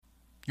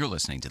You're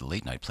listening to the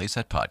Late Night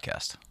Playset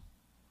Podcast.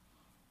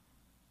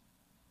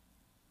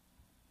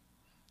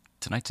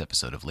 Tonight's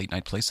episode of Late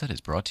Night Playset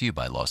is brought to you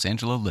by Los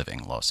Angelo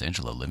Living,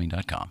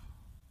 losangeloliving.com.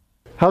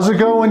 How's it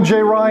going, Jay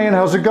Ryan?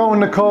 How's it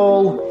going,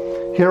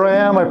 Nicole? Here I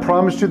am. I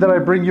promised you that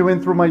I'd bring you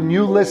in through my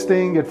new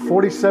listing at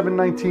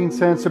 4719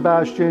 San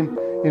Sebastian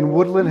in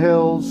Woodland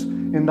Hills,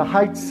 in the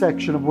Heights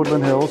section of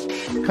Woodland Hills.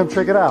 Come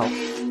check it out.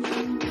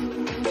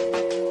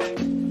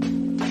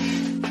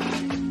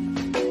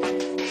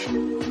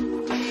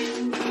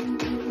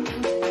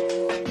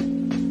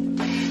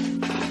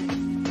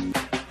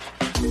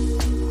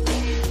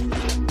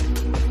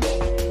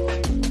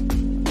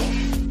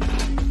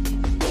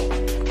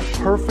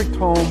 Perfect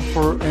home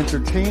for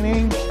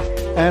entertaining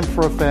and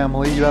for a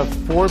family. You have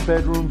 4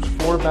 bedrooms,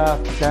 4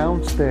 baths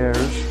downstairs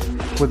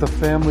with a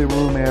family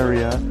room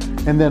area.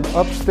 And then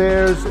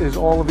upstairs is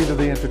all of either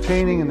the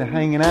entertaining and the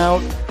hanging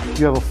out.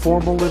 You have a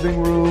formal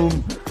living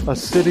room, a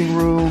sitting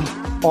room,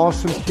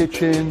 awesome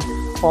kitchen,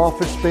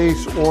 office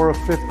space or a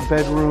 5th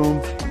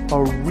bedroom,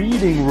 a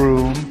reading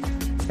room,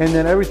 and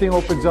then everything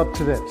opens up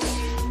to this.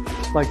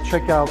 Like,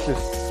 check out this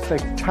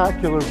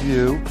spectacular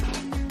view.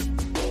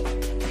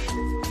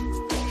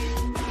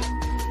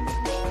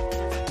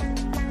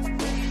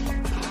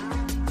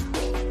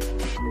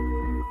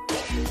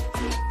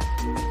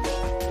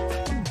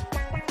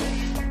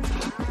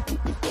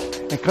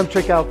 And come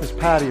check out this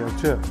patio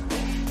too.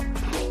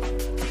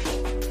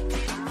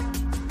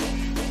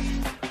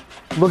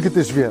 Look at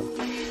this view.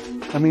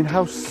 I mean,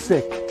 how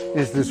sick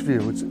is this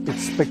view?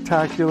 It's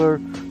spectacular,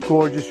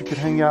 gorgeous. You could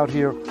hang out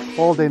here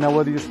all day. Now,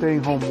 whether you're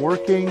staying home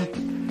working,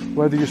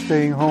 whether you're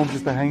staying home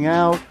just to hang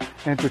out,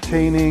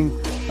 entertaining,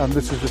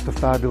 this is just a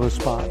fabulous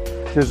spot.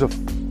 There's a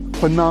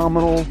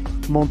phenomenal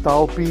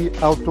Montalpi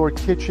outdoor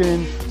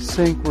kitchen,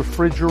 sink,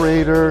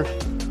 refrigerator,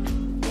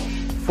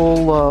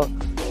 full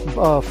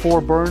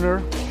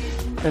 4-burner,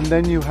 and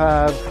then you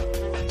have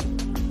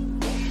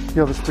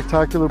a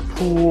spectacular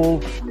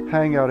pool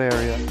hangout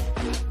area.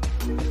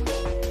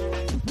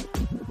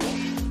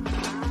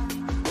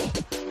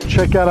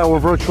 Check out our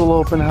virtual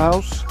open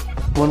house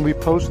when we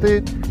post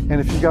it, and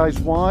if you guys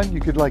want, you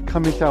could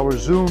come into our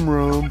Zoom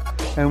room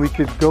and we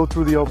could go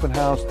through the open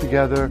house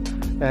together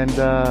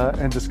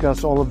and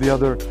discuss all of the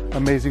other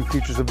amazing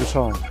features of this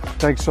home.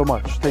 Thanks so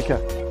much. Take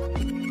care.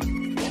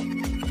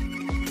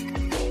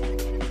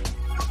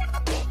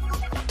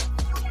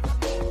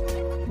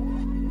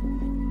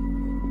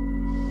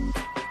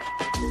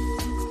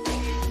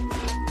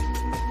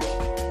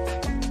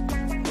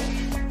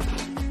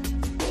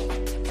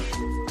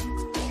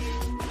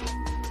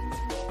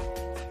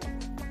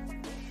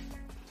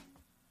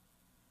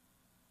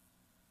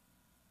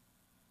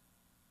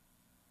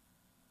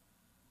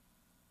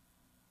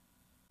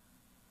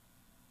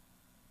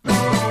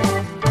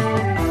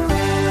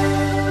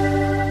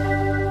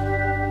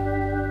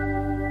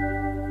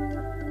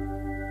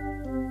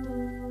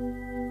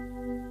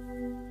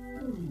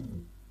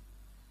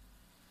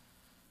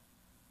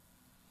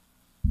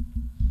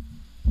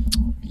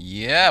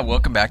 Yeah,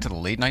 welcome back to the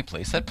Late Night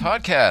Playset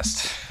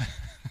Podcast.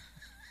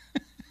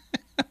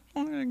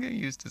 I'm going to get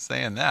used to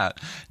saying that.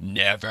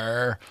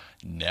 Never,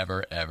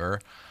 ever.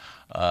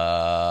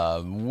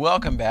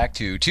 Welcome back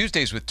to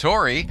Tuesdays with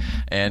Tori,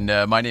 and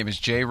my name is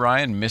Jay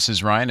Ryan.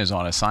 Mrs. Ryan is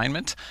on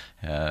assignment.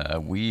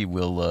 We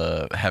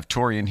will have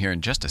Tori in here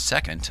in just a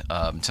second.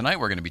 Tonight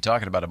we're going to be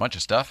talking about a bunch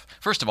of stuff.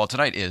 First of all,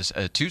 tonight is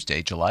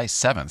Tuesday, July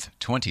 7th,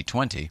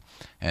 2020,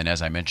 and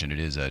as I mentioned, it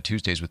is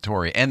Tuesdays with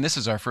Tori, and this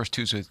is our first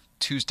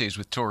Tuesdays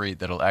with Tori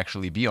that'll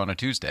actually be on a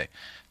Tuesday,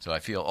 so I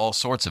feel all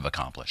sorts of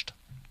accomplished.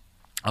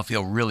 I'll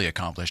feel really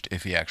accomplished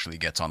if he actually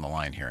gets on the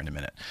line here in a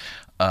minute.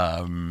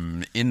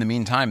 In the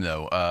meantime,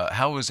 though,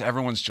 how was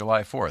everyone's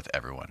July 4th,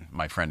 everyone?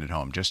 My friend at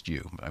home, just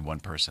you, one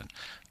person.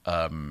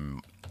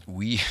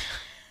 We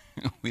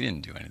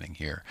didn't do anything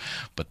here,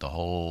 but the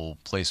whole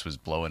place was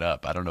blowing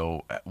up. I don't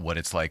know what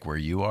it's like where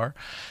you are.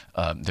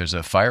 There's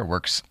a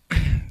fireworks.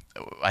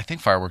 I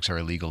think fireworks are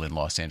illegal in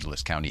Los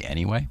Angeles County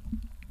anyway,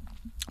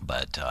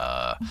 but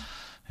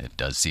it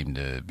does seem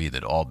to be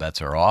that all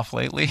bets are off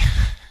lately.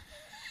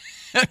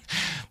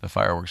 The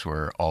fireworks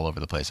were all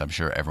over the place. I'm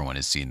sure everyone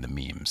has seen the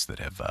memes that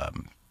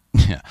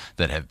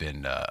have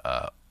been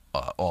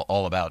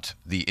all about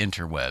the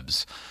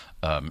interwebs,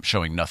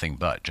 showing nothing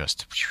but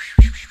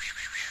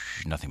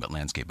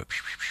landscape. But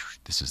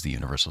this is the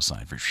universal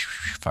sign for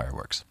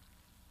fireworks.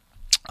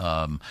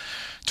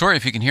 Tori,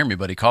 if you can hear me,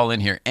 buddy, call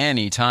in here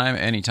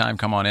anytime.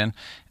 Come on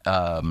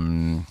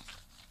in.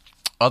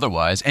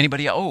 Otherwise,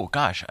 anybody? Oh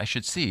gosh, I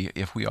should see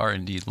if we are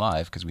indeed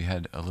live because we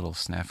had a little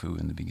snafu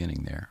in the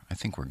beginning there. I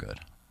think we're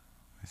good.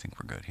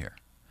 Here.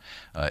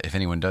 If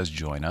anyone does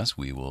join us,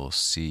 we will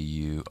see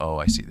you. Oh,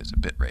 I see. There's a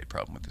bitrate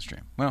problem with the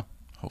stream. Well,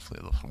 hopefully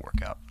this will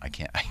work out. I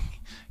can't.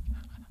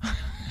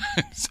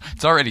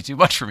 It's already too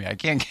much for me. I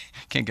can't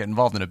get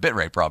involved in a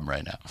bitrate problem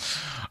right now.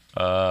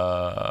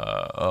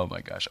 Oh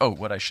my gosh. Oh,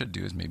 what I should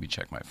do is maybe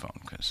check my phone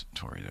because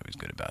Tori's always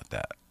good about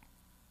that.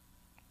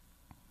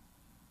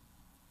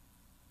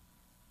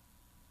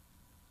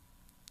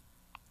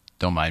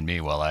 Don't mind me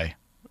while I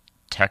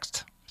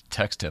text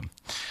him.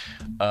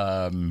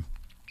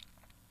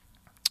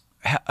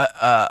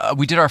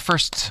 We did our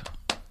first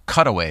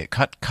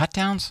cut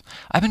downs.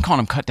 I've been calling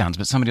them cut downs,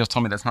 but somebody else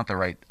told me that's not the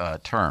right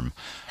term.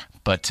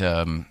 But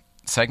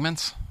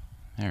segments.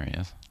 There he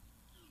is.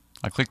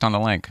 I clicked on the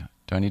link.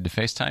 Do I need to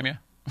FaceTime you?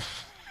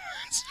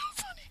 It's so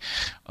funny.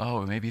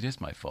 Oh, maybe it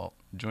is my fault.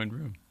 Join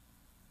room.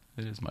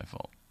 It is my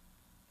fault.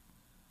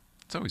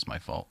 It's always my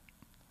fault.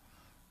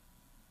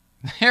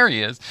 There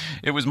he is.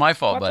 It was my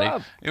fault, buddy.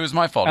 Up? It was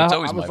my fault. It's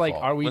always I was my like,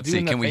 fault. are we Let's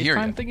doing see. Can the we hear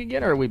you? FaceTime thing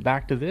again, or are we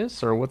back to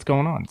this, or what's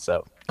going on?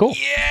 So, cool.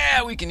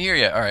 Yeah, we can hear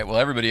you. All right. Well,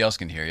 everybody else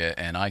can hear you,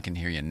 and I can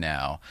hear you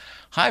now.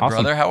 Hi, Awesome.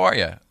 brother. How are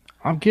you?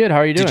 I'm good. How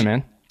are you doing,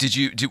 man? Did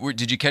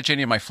you catch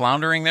any of my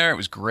floundering there? It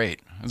was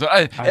great. did. It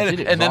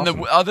was Then awesome.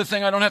 the other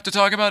thing I don't have to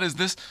talk about is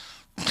this.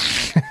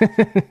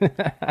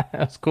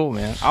 That's cool,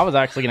 man. I was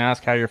actually going to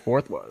ask how your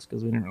 4th was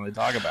because we didn't really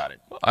talk about it.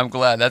 I'm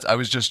glad. I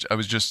was just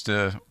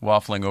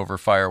waffling over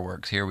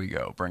fireworks. Here we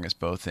go. Bring us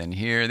both in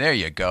here. There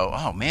you go.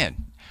 Oh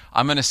man,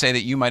 I'm going to say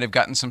that you might have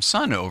gotten some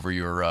sun over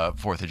your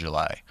 4th of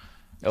July.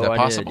 Is that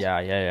possible?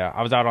 I did. Yeah.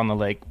 I was out on the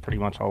lake pretty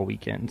much all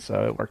weekend,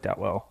 so it worked out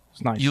well. It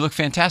was nice. You look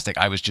fantastic.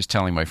 I was just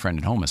telling my friend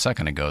at home a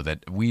second ago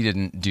that we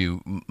didn't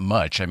do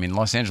much. I mean,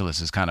 Los Angeles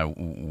is kind of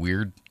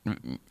weird.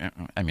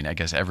 I mean, I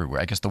guess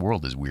everywhere. I guess the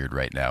world is weird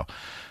right now.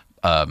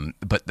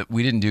 But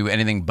we didn't do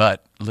anything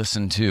but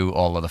listen to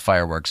all of the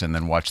fireworks and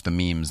then watch the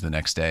memes the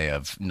next day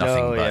of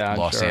nothing but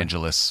Los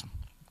Angeles.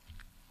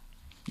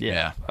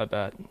 Yeah, I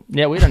bet.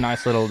 Yeah, we had a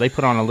nice little. They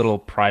put on a little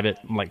private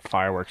like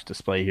fireworks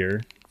display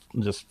here,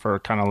 just for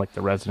kind of like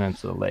the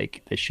residents of the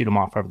lake. They shoot them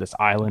off over this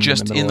island,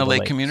 just in the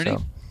lake community.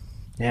 So,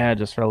 yeah,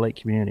 just for a lake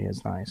community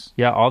is nice.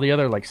 Yeah, all the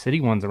other like city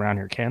ones around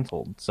here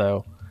canceled,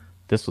 so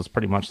this was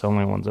pretty much the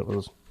only ones that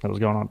was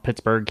going on.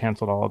 Pittsburgh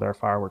canceled all of their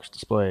fireworks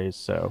displays,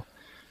 so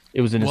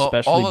it was an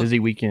especially busy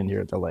weekend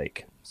here at the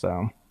lake.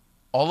 So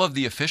all of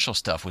the official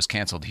stuff was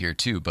canceled here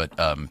too, but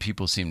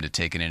people seemed to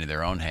take it into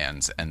their own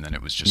hands, and then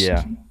it was just.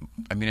 Yeah.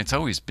 I mean, it's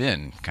always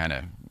been kind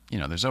of,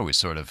 there's always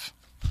sort of,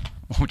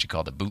 what would you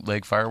call it,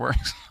 bootleg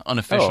fireworks,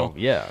 unofficial. Oh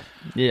yeah.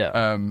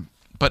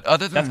 But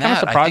other than that's kind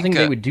of that, surprising I think,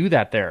 they would do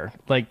that there.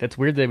 Like, that's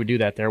weird they would do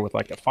that there with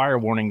like the fire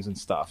warnings and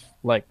stuff.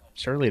 Like,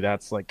 surely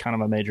that's like kind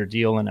of a major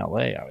deal in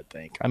LA, I would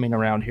think. I mean,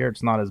 around here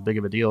it's not as big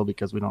of a deal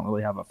because we don't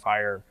really have a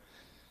fire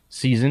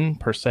season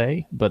per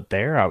se, but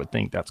there I would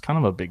think that's kind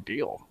of a big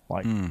deal.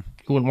 Like, you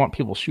wouldn't want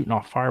people shooting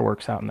off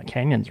fireworks out in the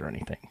canyons or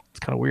anything. It's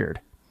kind of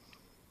weird.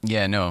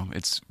 Yeah, no,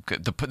 it's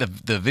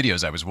the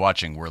videos I was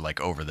watching were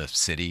like over the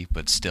city,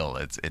 but still,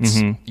 it's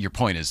your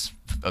point is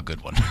a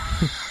good one.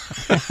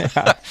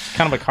 Yeah,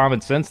 kind of a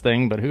common sense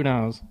thing, but who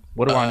knows?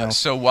 What do I know?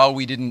 So while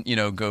we didn't,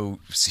 go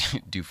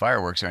do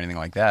fireworks or anything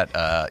like that,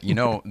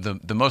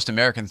 the most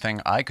American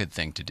thing I could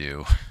think to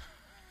do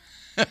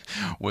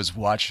was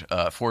watch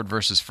Ford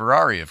versus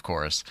Ferrari, of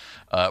course.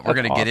 We're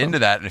going to get into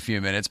that in a few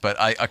minutes, but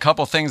a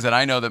couple things that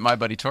I know that my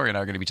buddy Tori and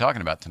I are going to be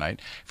talking about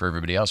tonight. For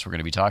everybody else, we're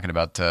going to be talking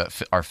about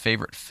our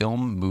favorite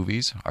film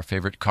movies, our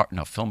favorite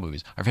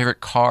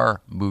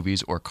car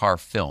movies or car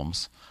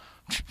films.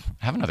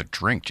 Have another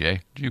drink,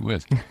 Jay. Gee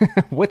whiz.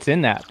 What's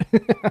in that?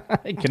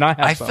 Can I have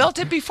I some? felt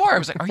it before. I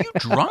was like, are you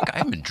drunk? I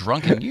haven't been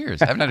drunk in years.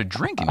 I haven't had a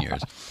drink in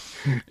years.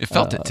 It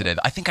felt it today.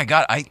 I think I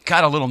got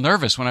a little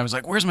nervous when I was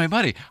like, where's my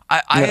buddy?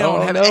 I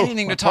don't have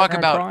anything to talk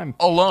about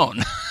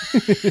alone.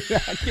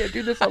 I can't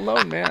do this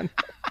alone, man.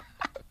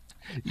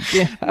 You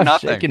can't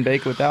have shake and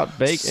bake without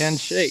bake and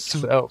shake.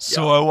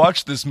 So I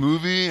watched this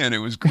movie and it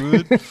was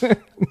good.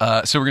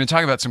 So we're going to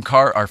talk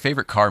about our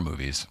favorite car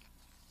movies.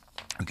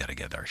 We've got to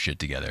get our shit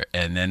together.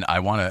 And then I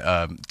want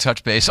to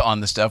touch base on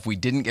the stuff we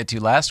didn't get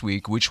to last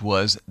week, which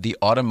was the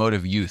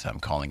automotive youth, I'm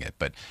calling it.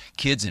 But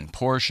kids in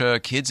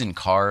Porsche, kids in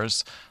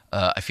cars.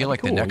 I feel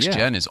like the next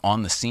gen is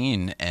on the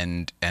scene,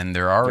 and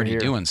they're already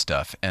doing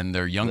stuff. And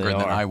they're younger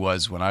than I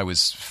was when I was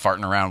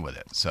farting around with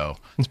it. So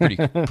it's pretty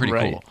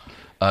Right. cool.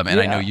 And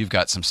I know you've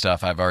got some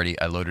stuff. I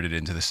loaded it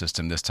into the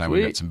system this time.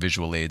 We've got some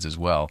visual aids as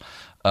well.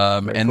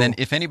 Then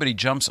if anybody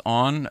jumps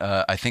on,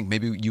 I think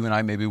maybe you and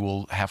I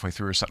will halfway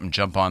through or something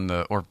jump on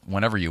or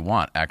whenever you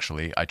want,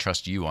 actually. I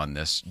trust you on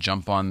this.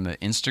 Jump on the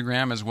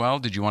Instagram as well.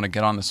 Did you want to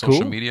get on the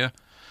social media?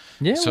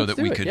 Yeah, so that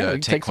we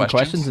could take some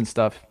questions and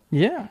stuff.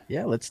 Yeah,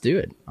 let's do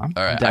it. I'm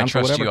all right, down I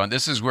trust you on.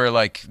 This is where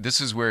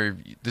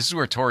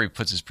Tori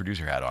puts his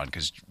producer hat on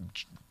because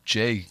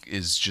Jay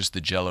is just the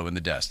Jello in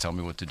the desk. Tell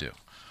me what to do.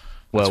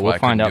 Well, we'll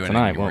find out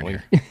tonight, won't we?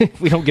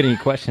 If we don't get any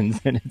questions,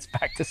 then it's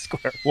back to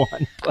square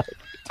one. But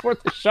it's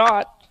worth a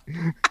shot.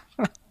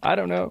 I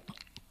don't know.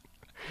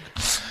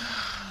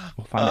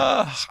 We'll find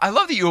out. I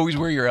love that you always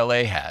wear your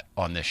LA hat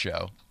on this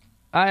show.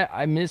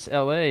 I miss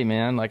LA,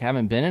 man. Like, I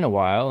haven't been in a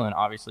while, and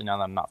obviously now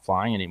that I'm not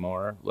flying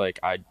anymore, like,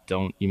 I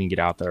don't even get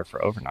out there for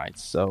overnights.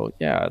 So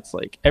yeah, it's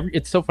like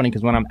it's so funny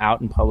because when I'm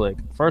out in public,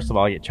 first of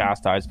all, I get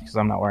chastised because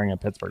I'm not wearing a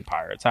Pittsburgh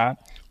Pirates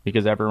hat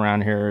because everyone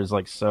around here is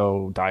like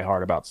so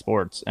diehard about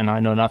sports, and I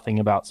know nothing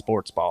about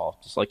sports ball,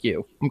 just like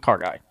you. I'm a car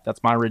guy.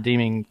 That's my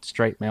redeeming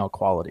straight male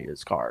quality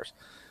is cars.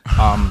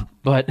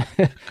 But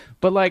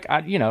but like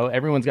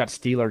everyone's got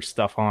Steelers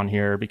stuff on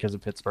here because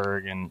of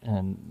Pittsburgh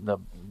and the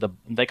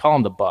they call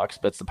them the Bucks,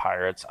 but it's the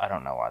Pirates. I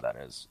don't know why that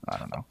is. I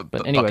don't know.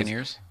 But anyways,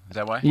 Buccaneers? Is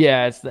that why?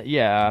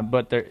 yeah,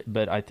 but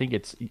I think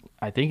it's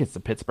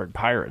the Pittsburgh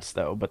Pirates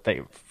though. But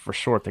they for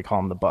short they call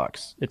them the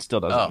Bucks. It still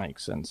doesn't make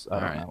sense. I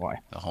don't know why.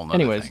 A whole nother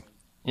Anyways. thing.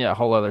 Yeah, a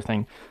whole other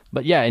thing.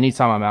 But yeah,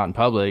 anytime I'm out in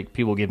public,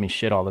 people give me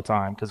shit all the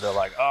time because they're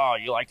like, "Oh,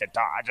 you like the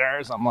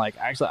Dodgers?" I'm like,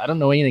 actually, I don't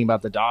know anything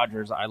about the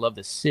Dodgers. I love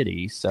the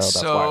city, so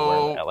that's why I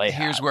wear the LA hat.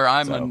 Here's where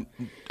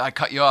I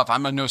cut you off.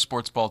 I'm a no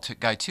sports ball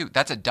guy too.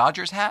 That's a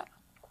Dodgers hat?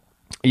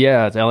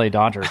 Yeah, it's LA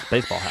Dodgers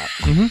baseball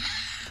hat.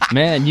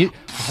 Man,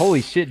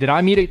 holy shit! Did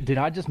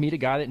I just meet a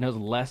guy that knows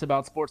less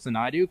about sports than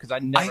I do? Because I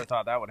never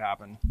thought that would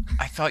happen.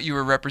 I thought you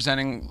were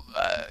representing.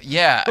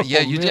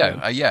 You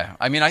did. Yeah.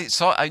 I mean,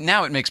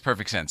 now it makes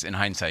perfect sense in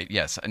hindsight.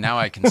 Yes. Now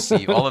I can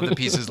see all of the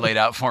pieces laid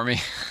out for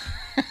me.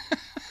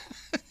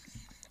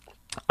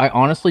 I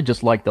honestly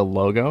just like the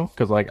logo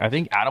because, like, I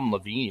think Adam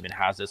Levine even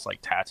has this like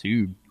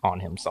tattooed on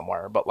him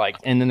somewhere. But like,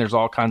 and then there's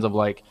all kinds of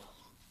like,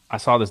 I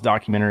saw this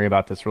documentary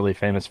about this really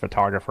famous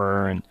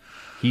photographer, and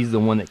he's the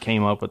one that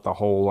came up with the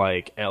whole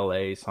like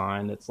LA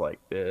sign that's like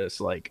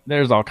this. Like,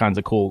 there's all kinds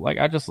of cool. Like,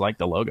 I just like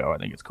the logo. I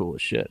think it's cool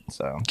as shit.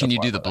 So, can you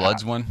do the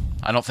Bloods one?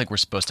 I don't think we're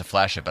supposed to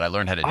flash it, but I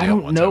learned how to do I it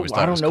don't once. know.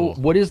 I don't know cool.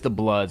 what is the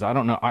Bloods. I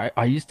don't know.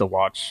 I used to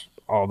watch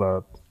all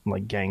the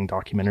like gang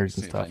documentaries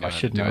and stuff. I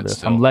should know this.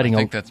 Still.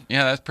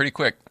 That's pretty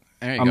quick.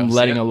 There you go. I'm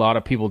letting a lot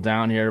of people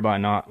down here by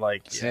not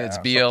like. It's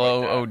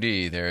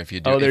BLOOD there if you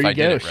do. Oh, there if you I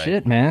go. Did it right.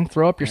 Shit, man.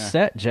 Throw up your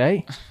set,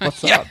 Jay.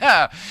 What's up?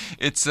 Yeah,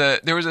 it's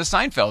there was a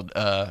Seinfeld,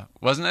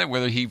 wasn't it,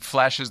 where he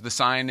flashes the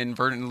sign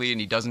inadvertently and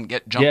he doesn't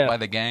get jumped by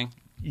the gang.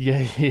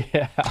 Yeah.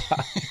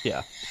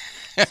 Yeah.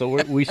 So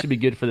we should be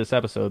good for this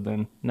episode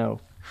then.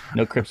 No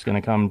Crip's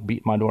gonna come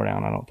beat my door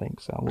down. I don't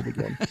think so. We'll be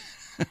good.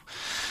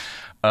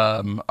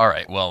 All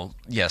right. Well,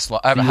 yes. So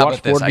how you about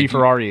watched this? Ford v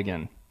Ferrari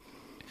again.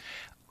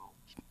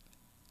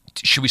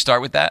 Should we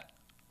start with that?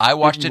 I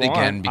watched it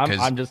again because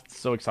I'm just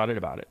so excited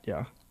about it.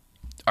 Yeah.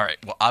 All right.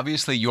 Well,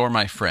 obviously you're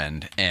my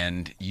friend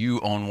and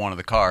you own one of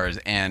the cars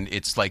and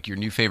it's like your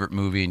new favorite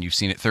movie and you've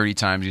seen it 30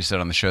 times, you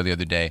said on the show the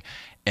other day.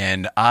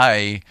 And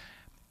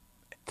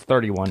it's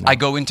 31 now.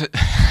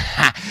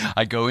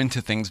 I go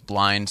into things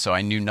blind, so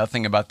I knew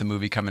nothing about the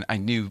movie coming. I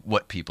knew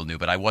what people knew,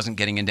 but I wasn't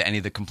getting into any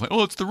of the complaints.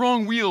 Oh, it's the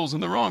wrong wheels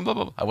and the wrong blah,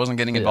 blah, blah. I wasn't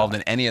getting involved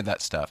in any of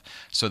that stuff.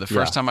 So the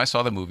first time I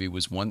saw the movie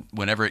was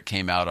whenever it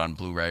came out on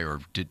Blu-ray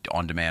or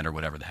on demand or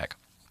whatever the heck.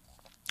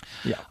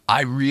 Yeah.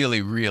 I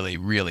really, really,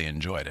 really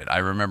enjoyed it. I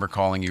remember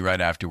calling you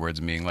right afterwards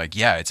and being like,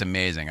 yeah, it's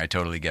amazing. I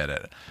totally get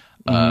it.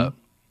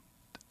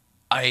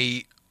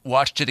 I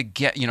watched it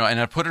again, and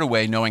I put it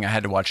away knowing I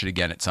had to watch it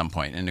again at some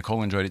point. And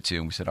Nicole enjoyed it too.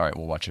 And we said, all right,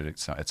 we'll watch it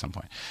at some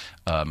point.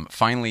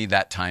 Finally,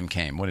 that time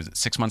came. What is it,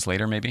 6 months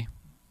later maybe?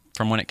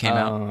 From when it came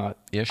out?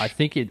 Ish? I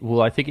think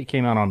it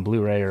came out on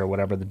Blu-ray or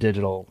whatever, the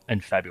digital,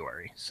 in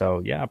February.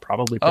 So yeah,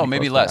 probably. Oh,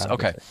 maybe less. That,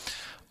 okay.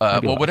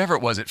 Whatever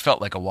it was, it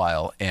felt like a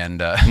while, and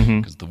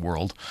because the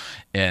world.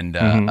 And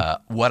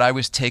what I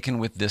was taken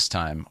with this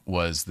time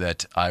was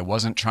that I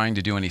wasn't trying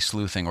to do any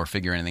sleuthing or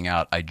figure anything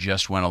out. I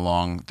just went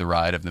along the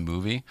ride of the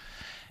movie,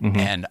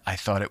 and I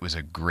thought it was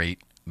a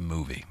great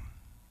movie.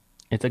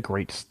 It's a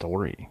great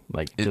story,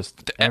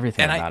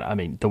 everything about it. I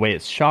mean, the way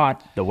it's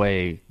shot, the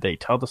way they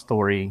tell the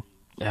story.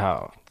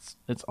 Yeah,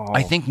 it's all.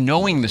 I think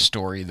knowing the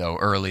story though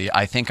early,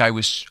 I think I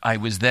was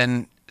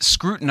then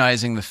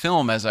scrutinizing the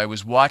film as I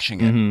was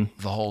watching it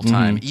the whole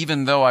time.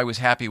 Even though I was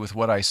happy with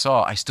what I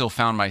saw, I still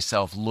found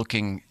myself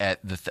looking at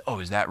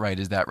is that right?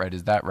 Is that right?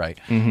 Is that right?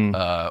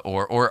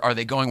 Or are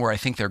they going where I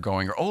think they're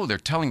going? Or they're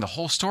telling the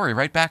whole story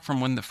right back from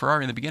when the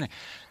Ferrari in the beginning.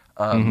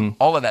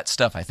 All of that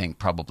stuff, I think,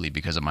 probably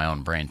because of my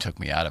own brain, took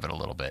me out of it a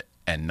little bit,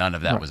 and none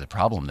of that was a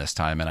problem this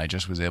time. And I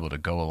just was able to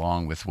go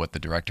along with what the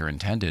director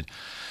intended,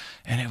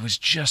 and it was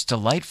just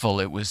delightful.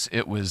 It was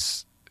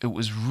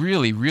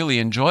really, really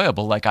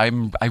enjoyable. Like I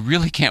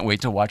really can't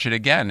wait to watch it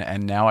again.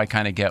 And now I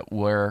kind of get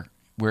where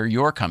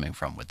you're coming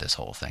from with this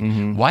whole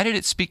thing. Why did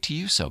it speak to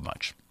you so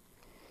much?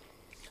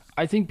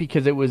 I think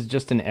because it was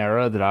just an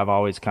era that I've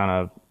always kind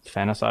of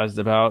fantasized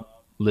about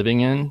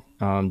living in.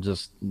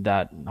 Just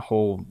that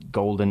whole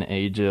golden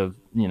age of,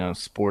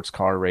 sports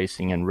car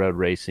racing and road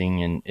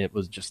racing. And it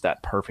was just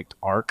that perfect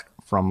arc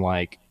from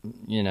like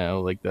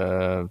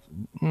the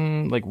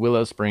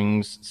Willow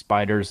Springs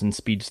Spiders and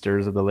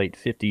Speedsters of the late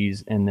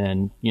 50s, and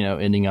then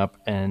ending up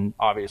and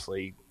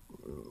obviously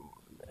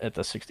at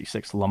the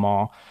 66 Le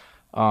Mans.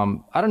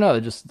 I don't know,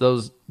 just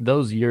those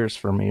years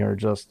for me are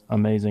just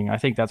amazing. I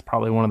think that's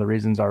probably one of the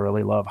reasons I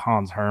really love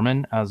Hans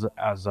Hermann as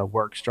a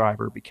works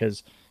driver,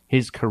 because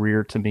his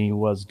career to me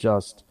was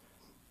just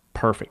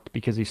perfect,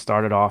 because he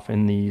started off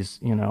in these,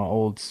 it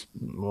was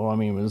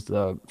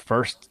the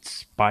first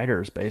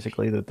Spiders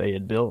basically that they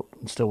had built,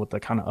 still with the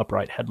kind of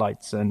upright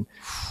headlights, and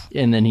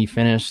then he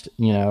finished,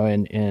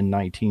 in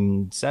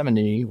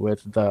 1970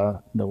 with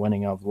the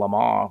winning of Le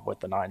Mans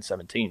with the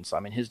 917. So I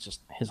mean,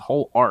 his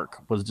whole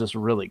arc was just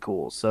really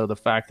cool. So the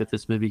fact that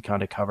this movie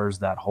kind of covers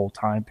that whole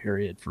time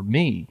period for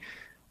me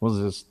was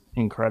just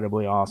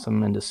incredibly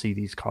awesome. And to see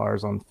these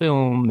cars on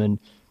film and,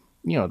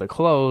 the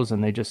clothes,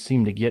 and they just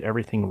seem to get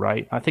everything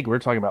right. I think we were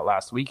talking about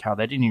last week how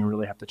they didn't even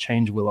really have to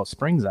change Willow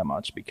Springs that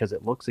much because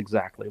it looks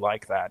exactly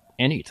like that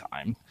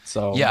anytime.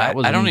 So Yeah, that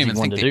was I an don't easy even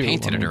one think to they do.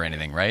 painted I it mean, or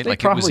anything, right? they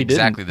Like, it was probably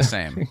exactly didn't. the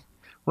same.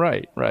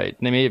 Right, right.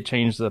 They may have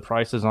changed the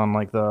prices on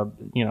like the,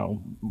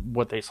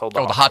 what they sold.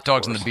 Oh, the hot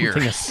dogs and the beer.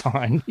 Something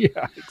aside.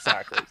 Yeah,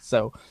 exactly.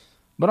 So,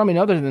 but I mean,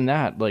 other than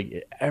that,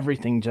 like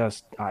everything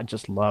I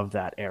just love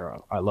that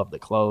era. I love the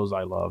clothes.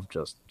 I love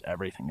just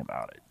everything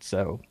about it.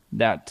 So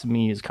that to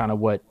me is kind of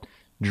what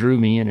drew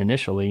me in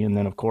initially. And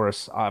then, of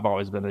course, I've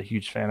always been a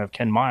huge fan of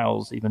Ken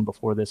Miles. Even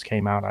before this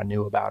came out, I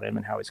knew about him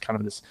and how he's kind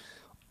of this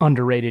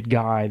underrated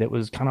guy that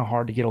was kind of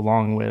hard to get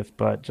along with,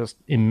 but just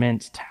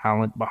immense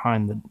talent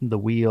behind the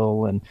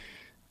wheel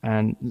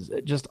and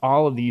just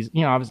all of these.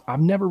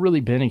 I've never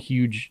really been a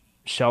huge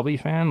Shelby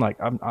fan. Like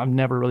I've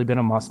never really been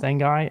a Mustang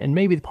guy, and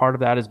maybe part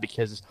of that is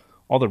because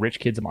all the rich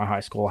kids in my high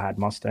school had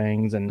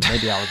Mustangs, and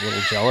maybe I was a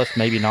little jealous,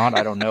 maybe not,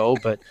 I don't know,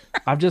 but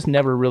I've just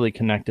never really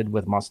connected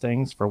with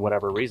Mustangs for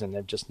whatever reason.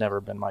 They've just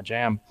never been my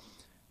jam.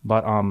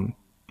 But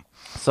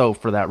so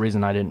for that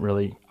reason, I didn't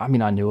really, I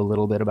mean, I knew a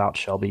little bit about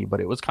Shelby, but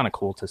it was kind of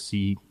cool to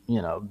see,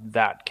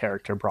 that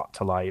character brought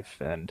to life.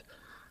 And,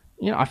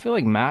 I feel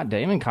like Matt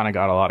Damon kind of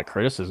got a lot of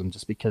criticism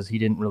just because he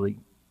didn't really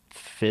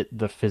fit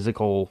the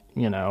physical,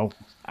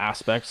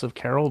 aspects of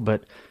Carroll,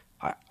 but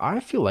I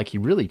feel like he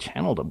really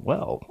channeled him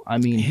well. I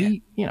mean,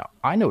 he,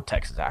 I know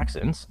Texas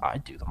accents. I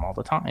do them all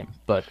the time,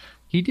 but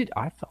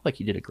I felt like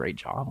he did a great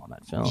job on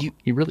that film.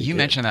 He really You did.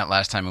 mentioned that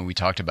last time when we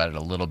talked about it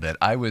a little bit.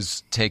 I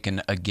was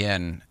taken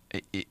again.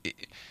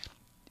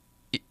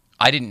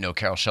 I didn't know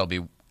Carroll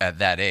Shelby at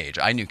that age.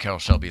 I knew Carroll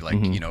Shelby, like,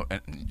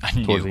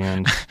 I Towards the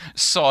end.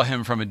 saw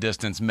him from a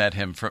distance, met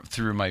him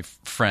through my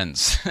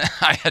friends.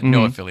 I had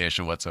no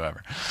affiliation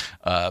whatsoever.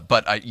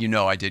 But I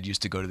did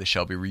used to go to the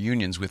Shelby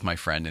reunions with my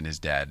friend and his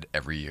dad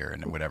every year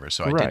and whatever.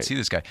 So I did see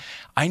this guy.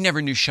 I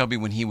never knew Shelby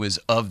when he was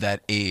of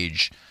that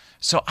age.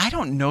 So I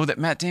don't know that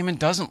Matt Damon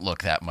doesn't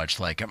look that much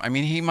like him. I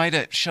mean,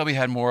 Shelby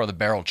had more of the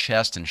barrel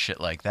chest and shit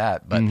like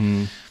that, but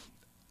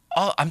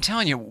I'm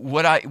telling you,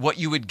 what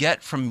you would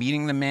get from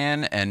meeting the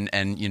man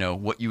and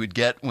what you would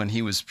get when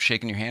he was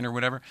shaking your hand or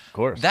whatever, of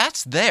course,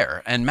 that's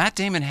there, and Matt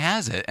Damon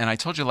has it. And I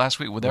told you last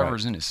week,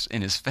 whatever's in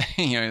his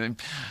face,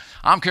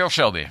 I'm Carroll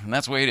Shelby, and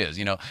that's the way it is.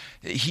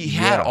 He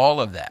had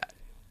all of that,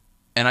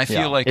 and I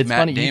feel like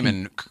Matt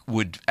Damon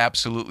would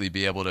absolutely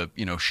be able to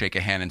shake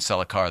a hand and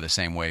sell a car the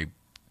same way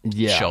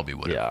Shelby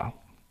would.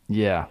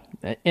 Yeah.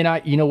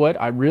 And you know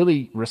what? I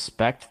really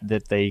respect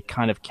that they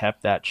kind of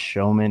kept that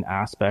showman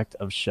aspect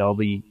of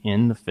Shelby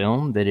in the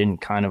film. They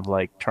didn't kind of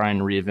like try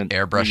and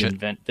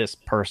reinvent this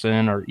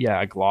person or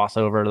gloss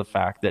over the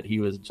fact that he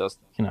was just,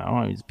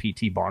 he's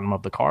P.T. Barnum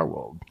of the car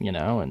world,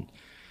 and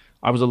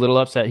I was a little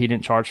upset he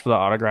didn't charge for the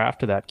autograph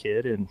to that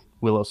kid in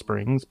Willow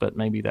Springs, but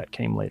maybe that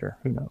came later.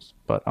 Who knows?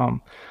 But,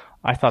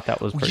 I thought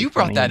that was pretty You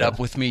brought funny. that up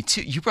with me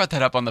too. You brought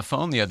that up on the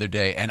phone the other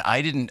day, and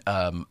I didn't.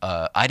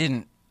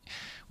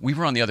 We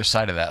were on the other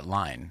side of that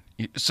line.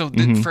 So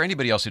for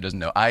anybody else who doesn't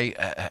know, I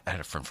had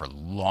a friend for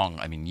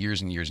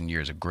years and years and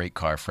years, a great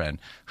car friend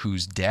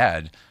whose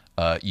dad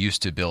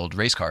used to build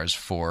race cars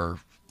for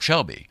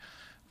Shelby,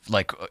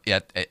 like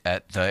at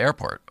the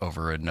airport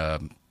over in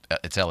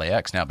it's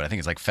LAX now, but I think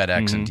it's like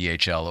FedEx and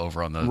DHL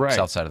over on the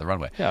south side of the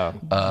runway. Yeah,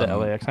 the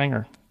LAX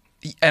hangar.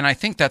 And I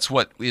think that's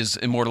what is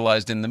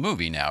immortalized in the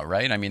movie now,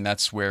 right? I mean,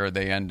 that's where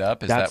they end up.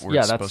 That's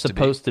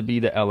supposed to be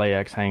the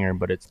LAX hangar,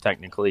 but it's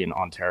technically in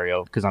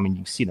Ontario because, I mean,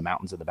 you see the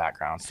mountains in the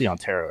background. It's the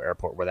Ontario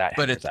airport where that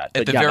hangar's at. But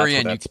at the very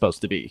end, that's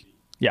supposed to be.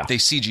 Yeah. They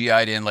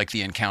CGI'd in like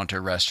the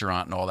Encounter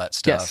restaurant and all that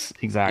stuff. Yes,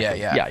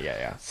 exactly.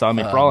 Yeah. So, I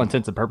mean, for all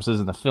intents and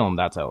purposes in the film,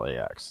 that's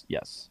LAX.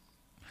 Yes.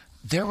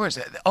 There was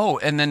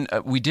and then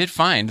we did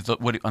find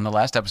on the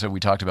last episode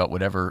we talked about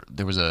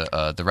there was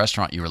the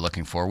restaurant you were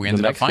looking for. We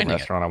ended up finding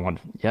restaurant I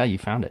wanted. Yeah, you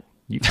found it.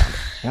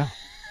 Yeah,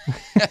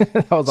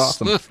 that was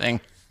awesome.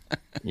 Sleuthing.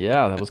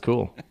 Yeah, that was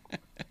cool.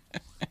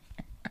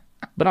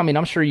 But I mean,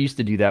 I'm sure you used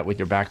to do that with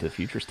your Back to the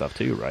Future stuff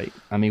too, right?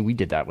 I mean, we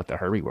did that with the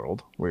Herbie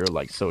World. We were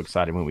like so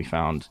excited when we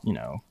found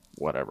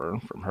whatever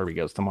from Herbie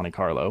Goes to Monte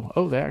Carlo.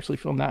 Oh, they actually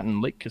filmed that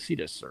in Lake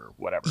Casitas or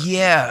whatever.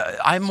 Yeah,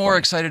 I'm more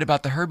excited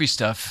about the Herbie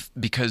stuff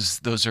because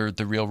those are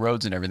the real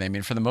roads and everything. I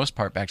mean, for the most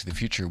part, Back to the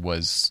Future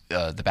was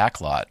the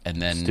back lot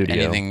and then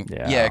anything,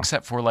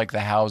 except for like the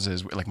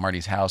houses, like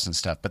Marty's house and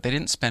stuff. But they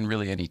didn't spend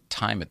really any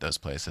time at those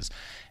places.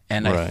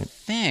 And I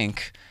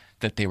think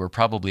that they were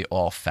probably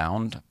all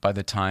found by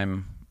the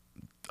time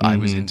I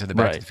was into the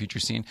Back to the Future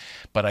scene,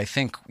 but I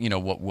think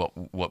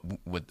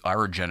what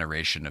our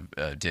generation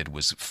did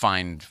was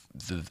find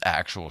the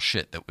actual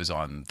shit that was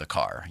on the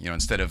car.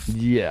 Instead of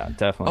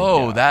definitely.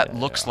 Oh, that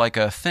looks like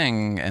a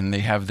thing, and they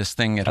have this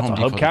thing at Home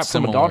Depot. That's a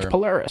hubcap from a Dodge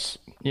Polaris.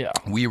 Yeah,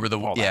 we were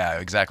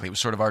exactly. It was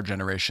sort of our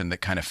generation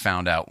that kind of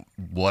found out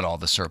what all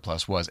the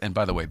surplus was. And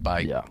by the way,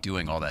 by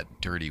doing all that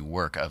dirty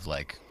work of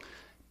like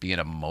being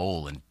a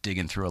mole and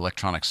digging through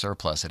electronic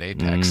surplus at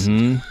Apex.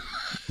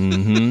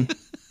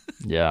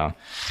 Yeah.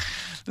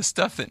 the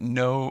stuff that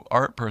no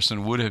art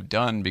person would have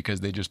done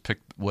because they just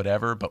picked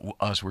whatever. But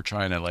us, we're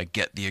trying to like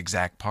get the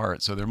exact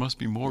part. So there must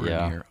be more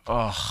in here.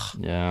 Oh,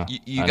 yeah.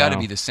 You got to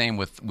be the same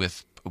with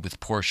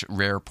Porsche,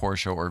 rare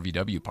Porsche or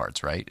VW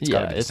parts, right? It's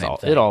yeah,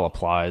 it all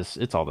applies.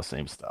 It's all the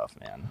same stuff,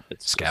 man.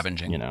 It's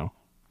scavenging, just,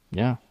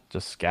 yeah,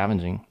 just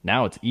scavenging.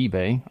 Now it's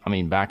eBay. I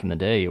mean, back in the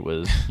day, it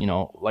was,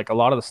 like a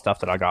lot of the stuff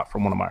that I got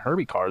from one of my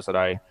Herbie cars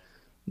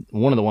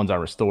one of the ones I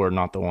restored,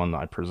 not the one that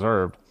I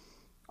preserved.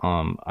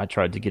 I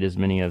tried to get as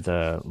many of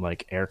the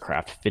like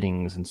aircraft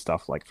fittings and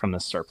stuff like from the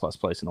surplus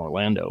place in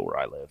Orlando where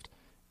I lived,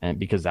 and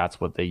because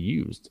that's what they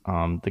used.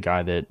 The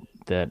guy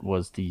that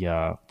was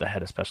the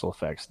head of special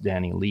effects,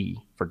 Danny Lee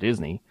for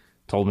Disney,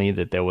 told me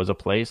that there was a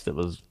place that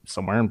was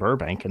somewhere in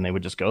Burbank, and they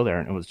would just go there,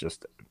 and it was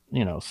just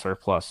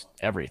surplus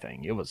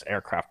everything. It was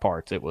aircraft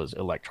parts, it was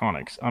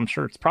electronics. I'm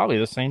sure it's probably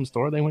the same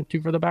store they went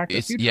to for the Back to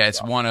the Future. Yeah,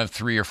 it's one of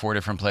 3 or 4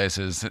 different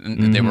places,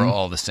 and they were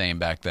all the same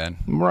back then.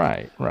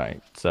 Right.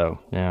 So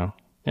yeah,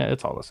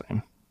 it's all the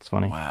same. It's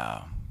funny.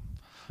 Wow,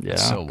 yeah,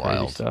 it's so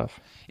wild stuff.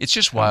 It's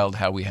just wild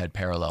how we had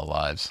parallel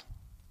lives.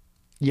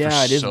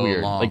 Yeah, it is so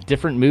weird. long. Like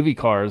different movie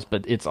cars,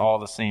 but it's all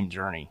the same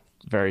journey.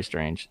 Very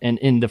strange. And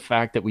in the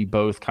fact that we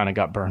both kind of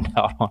got burned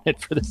out on it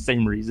for the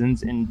same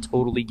reasons and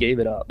totally gave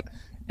it up.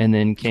 And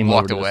then came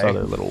over to this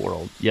other little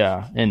world.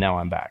 Yeah, and now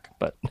I'm back.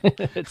 But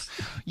it's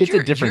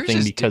a different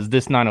thing because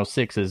this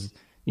 906 is,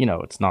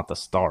 it's not the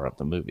star of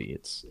the movie.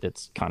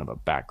 It's kind of a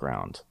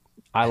background.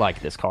 I like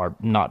this car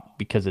not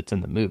because it's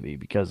in the movie,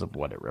 because of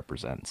what it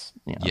represents,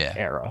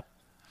 era.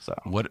 So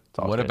what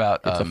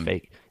about it's a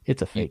fake?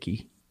 It's a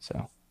fakey.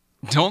 So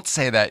don't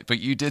say that. But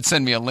you did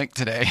send me a link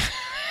today.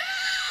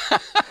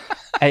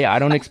 Hey, I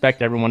don't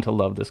expect everyone to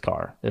love this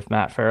car. If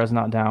Matt Farah's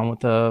not down with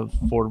the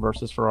Ford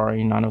versus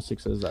Ferrari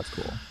 906s, that's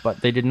cool.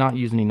 But they did not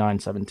use any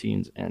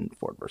 917s in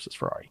Ford versus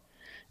Ferrari.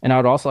 And I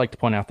would also like to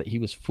point out that he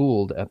was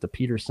fooled at the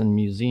Peterson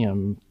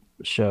Museum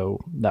show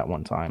that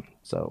one time.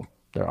 So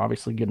they're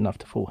obviously good enough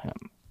to fool him.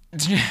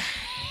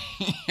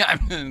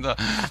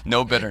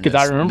 No bitterness. Because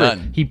I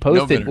remember he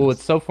posted. No,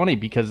 it's so funny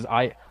because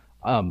I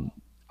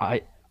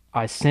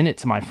sent it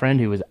to my friend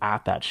who was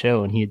at that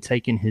show, and he had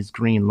taken his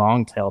green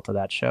Longtail to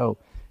that show.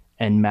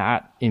 And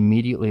Matt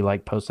immediately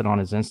posted on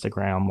his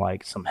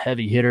Instagram some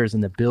heavy hitters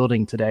in the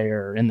building today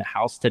or in the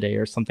house today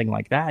or something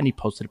like that. And he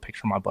posted a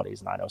picture of my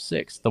buddy's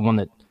 906, the one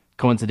that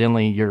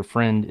coincidentally your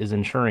friend is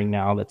insuring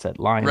now, that's at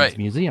Lions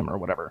Museum or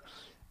whatever.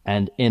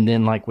 And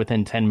then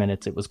within 10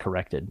 minutes it was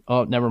corrected.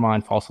 Oh, never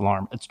mind, false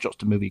alarm. It's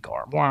just a movie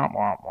car. Wah,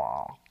 wah,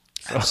 wah.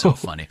 That's so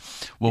funny.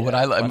 Well,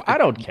 I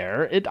don't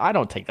care. I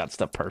don't take that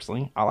stuff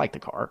personally. I like the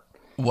car.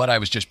 What I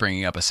was just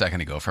bringing up a second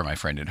ago for my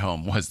friend at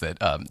home was that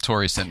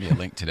Tori sent me a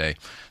link today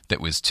that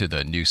was to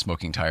the new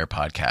Smoking Tire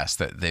podcast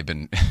that they've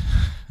been.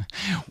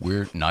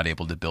 We're not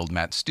able to build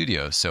Matt's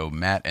studio, so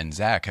Matt and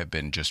Zach have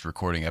been just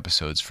recording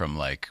episodes from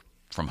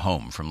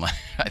home,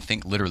 I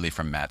think literally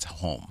from Matt's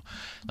home,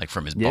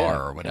 from his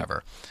bar or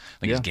whatever,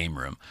 his game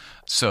room.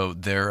 So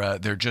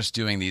they're just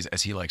doing these,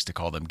 as he likes to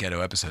call them,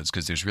 ghetto episodes,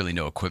 because there's really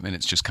no equipment.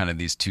 It's just kind of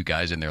these two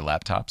guys and their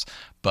laptops.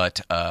 But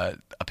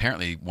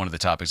apparently one of the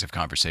topics of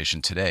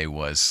conversation today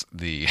was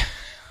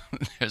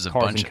there's a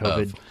bunch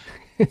of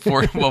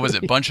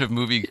bunch of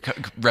movie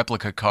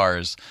replica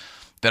cars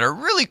that are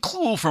really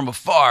cool from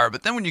afar,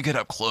 but then when you get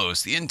up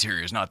close, the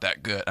interior is not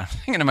that good. I'm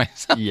thinking to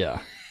myself, yeah,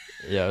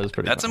 it was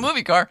pretty. That's funny. A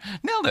movie car.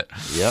 Nailed it.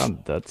 Yeah,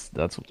 that's.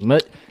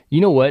 But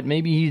you know what?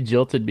 Maybe he's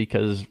jilted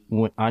because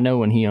I know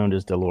when he owned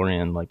his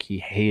DeLorean, he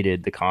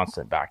hated the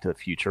constant Back to the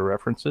Future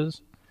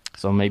references.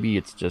 So maybe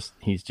he's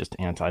just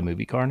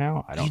anti-movie car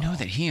now. I don't know. You know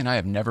that he and I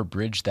have never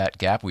bridged that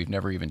gap. We've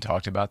never even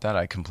talked about that.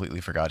 I completely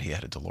forgot he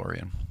had a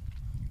DeLorean.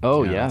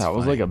 Oh yeah,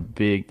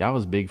 that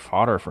was big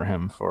fodder for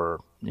him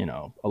for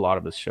a lot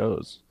of his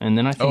shows. And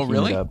then I think he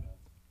ended up,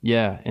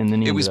 and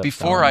then it was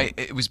before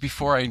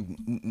I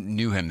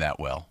knew him that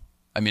well.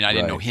 I mean, I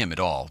didn't know him at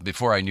all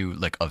before I knew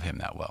of him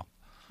that well.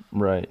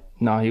 Right.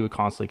 No, he would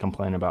constantly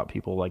complain about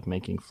people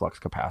making flux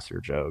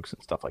capacitor jokes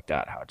and stuff like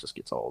that. How it just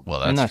gets old. Well,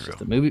 that's true.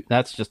 Just a movie.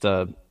 That's just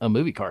a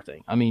movie car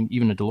thing. I mean,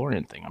 even a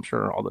DeLorean thing. I'm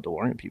sure all the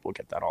DeLorean people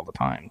get that all the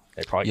time.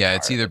 They probably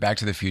it's either Back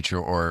to the Future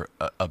or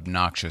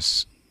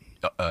obnoxious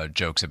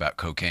jokes about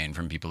cocaine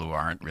from people who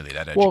aren't really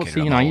that educated. Well,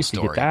 see, on the I whole used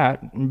story. to get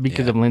that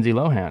because of Lindsay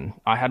Lohan.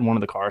 I had one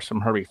of the cars from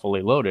Herbie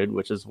Fully Loaded,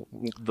 which is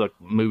the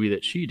movie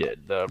that she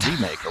did, the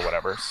remake or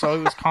whatever. So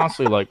it was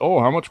constantly oh,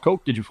 how much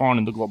coke did you find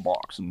in the glove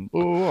box? And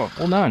well,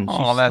 none. She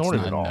that's snorted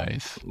not it all.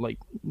 nice.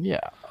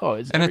 Oh,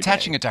 it's and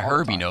attaching it to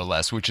Herbie, no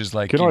less, which is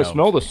can I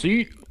smell the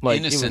seat?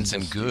 Innocence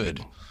and good.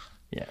 Stupid.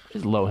 Yeah,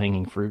 it's low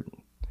hanging fruit.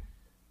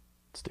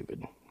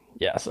 Stupid.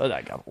 Yeah, so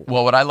that got old.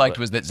 Well, what I liked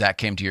was that Zach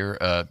came to your,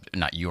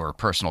 not your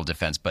personal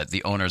defense, but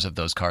the owners of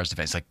those cars'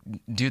 defense.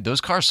 Dude, those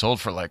cars sold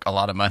for a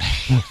lot of money.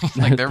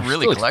 They're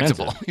really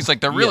collectible. Expensive. He's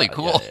they're really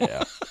cool.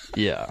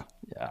 Yeah.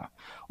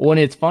 Well, and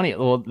it's funny.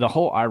 Well, the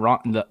whole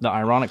the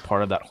ironic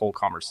part of that whole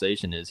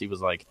conversation is he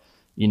was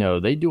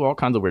they do all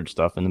kinds of weird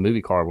stuff in the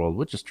movie car world,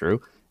 which is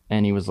true.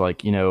 and he was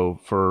like,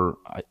 for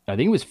I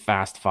think it was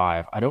Fast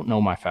Five. I don't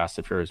know my Fast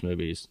and Furious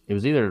movies. It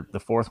was either the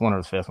fourth one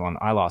or the fifth one.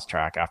 I lost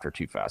track after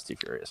two Fast and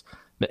Furious.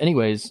 But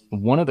anyways,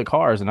 one of the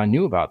cars, and I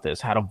knew about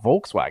this, had a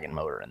Volkswagen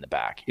motor in the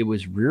back. It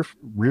was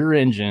rear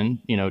engine,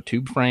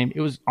 tube frame.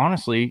 It was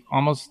honestly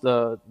almost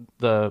the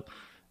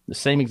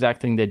same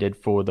exact thing they did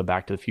for the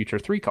Back to the Future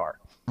 3 car.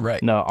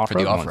 Right. No,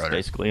 off-road ones, off-roader.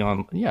 basically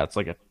it's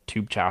like a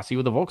tube chassis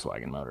with a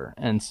Volkswagen motor.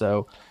 And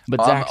so, but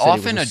Um, Zach said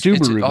often it was a Subaru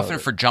it's often motor.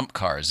 for jump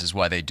cars is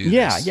why they do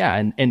Yeah, this.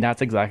 yeah, and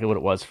that's exactly what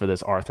it was for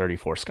this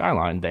R34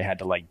 Skyline. They had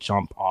to like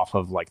jump off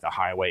of like the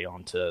highway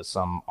onto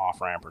some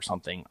off ramp or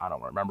something. I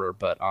don't remember,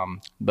 but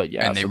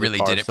yeah. And they so the really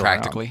car's did it still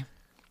around. practically.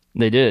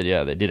 They did,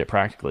 yeah, they did it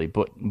practically.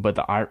 But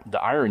the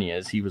irony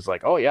is, he was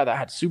like, "Oh yeah, that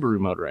had a Subaru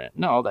motor in it."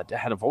 No, that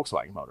had a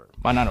Volkswagen motor.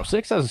 My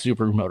 906 has a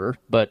Subaru motor,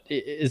 but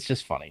it's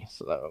just funny.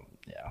 So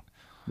yeah,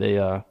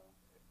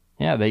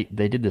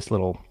 they did this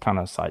little kind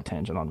of side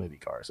tangent on movie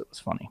cars. It was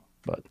funny,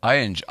 but I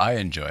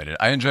enjoyed it.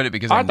 I enjoyed it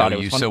because I I know thought it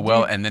was you funny so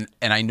well, too.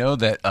 and I know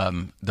that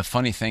the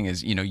funny thing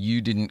is,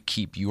 you didn't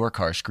keep your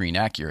car screen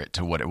accurate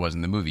to what it was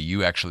in the movie.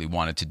 You actually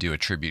wanted to do a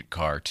tribute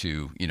car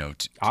to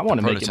I want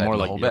to make it prototype more and the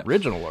like whole the bit.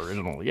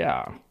 original.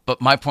 Yeah. But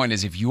my point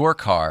is, if your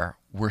car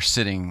were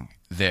sitting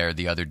there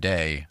the other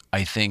day,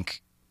 I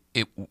think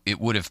it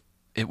would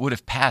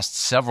have passed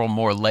several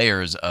more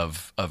layers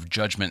of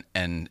judgment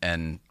and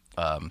Maybe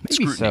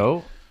scrutiny.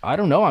 so. I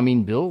don't know. I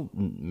mean, Bill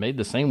made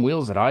the same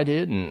wheels that I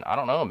did, and I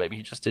don't know. Maybe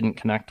he just didn't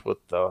connect with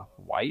the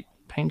white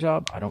paint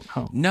job. I don't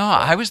know. No,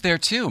 I was there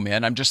too,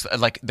 man. I'm just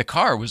like, the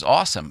car was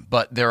awesome,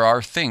 but there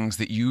are things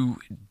that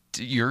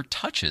your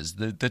touches,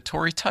 the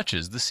Tory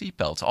touches, the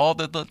seatbelts, all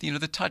the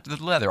touch, the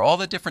leather, all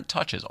the different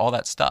touches, all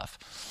that stuff.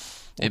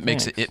 It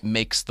makes thanks. it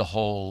makes the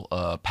whole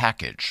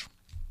package.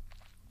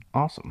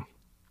 Awesome.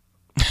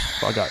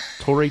 So I got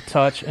Tory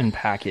touch and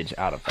package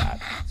out of that.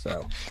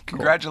 So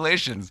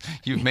Congratulations,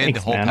 you've made thanks,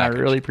 the whole man. package.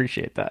 I really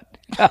appreciate that.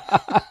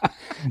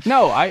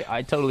 No,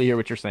 I totally hear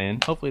what you're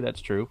saying. Hopefully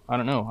that's true. I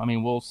don't know. I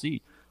mean, we'll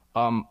see.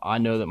 I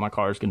know that my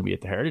car is going to be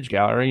at the Heritage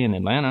Gallery in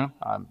Atlanta.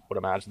 I would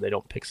imagine they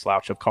don't pick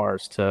slouch of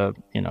cars to,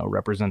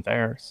 represent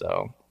there.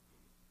 So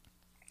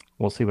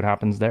we'll see what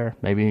happens there.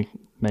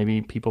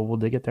 Maybe people will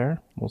dig it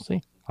there. We'll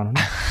see. I don't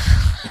know.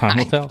 Time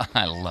will tell.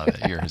 I love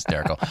it. You're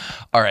hysterical.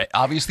 All right.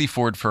 Obviously,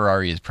 Ford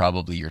Ferrari is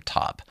probably your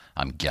top,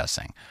 I'm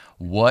guessing.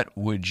 What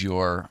would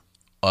your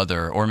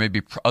other, or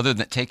maybe other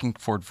than taking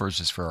Ford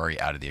versus Ferrari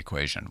out of the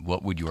equation,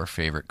 what would your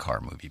favorite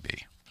car movie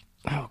be?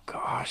 Oh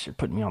gosh, you're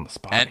putting me on the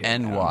spot. And here,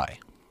 and man. why?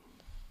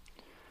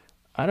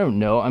 I don't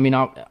know. I mean,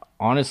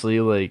 honestly,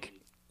 like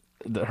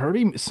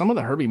some of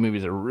the Herbie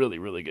movies are really,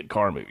 really good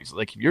car movies.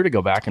 Like if you're to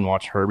go back and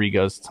watch Herbie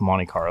Goes to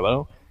Monte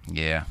Carlo,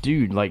 Yeah.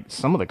 dude, like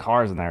some of the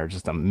cars in there are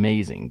just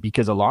amazing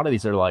because a lot of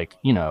these are like,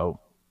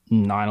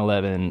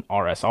 911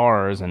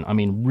 RSRs and I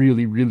mean,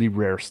 really, really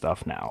rare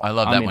stuff now. I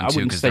love that mean, one I too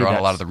wouldn't because say they're on a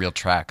lot that's- of the real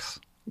tracks.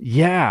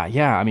 Yeah,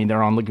 yeah. I mean,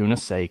 they're on Laguna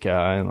Seca,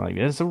 and like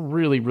it's a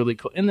really, really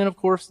cool. And then, of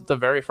course, the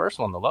very first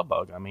one, the Love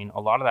Bug. I mean,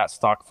 a lot of that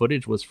stock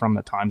footage was from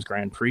the Times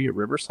Grand Prix at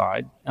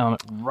Riverside,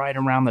 right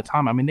around the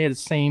time. I mean, they had the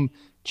same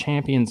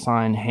champion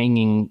sign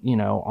hanging,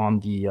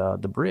 on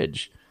the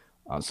bridge.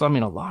 So, I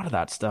mean, a lot of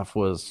that stuff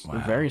was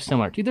very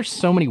similar. Dude, there's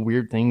so many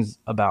weird things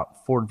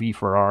about Ford v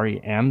Ferrari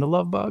and the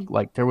Love Bug.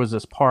 Like, there was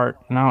this part,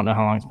 and I don't know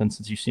how long it's been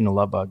since you've seen the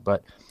Love Bug,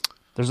 but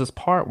there's this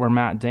part where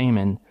Matt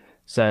Damon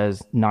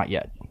says, "Not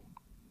yet."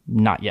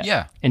 Not yet.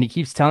 Yeah. And he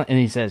keeps telling, and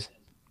he says,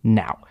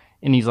 "Now."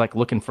 And he's like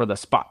looking for the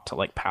spot to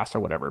like pass or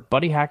whatever.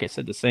 Buddy Hackett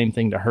said the same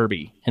thing to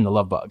Herbie in the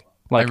Love Bug.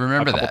 Like I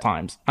remember a couple that.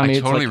 times. I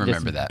mean, totally it's like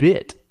remember this that.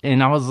 bit.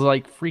 And I was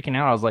like freaking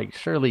out. I was like,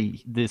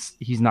 surely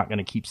he's not going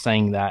to keep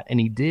saying that. And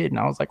he did. And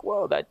I was like,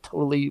 whoa, that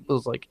totally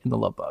was like in the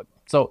Love Bug.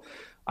 So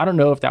I don't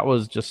know if that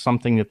was just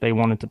something that they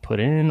wanted to put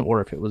in or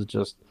if it was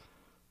just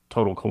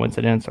total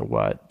coincidence or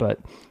what. But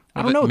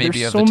I don't know. Maybe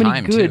There's of so the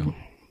many time good. too.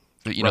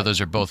 But, those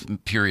are both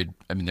period.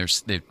 I mean,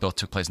 they both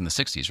took place in the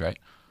 60s, right?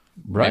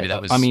 Right. Maybe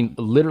that was. I mean,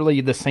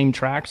 literally the same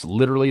tracks,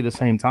 literally the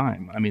same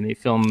time. I mean, they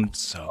filmed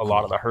so a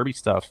lot of the Herbie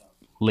stuff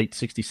late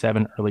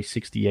 67, early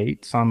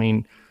 68. So, I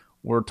mean,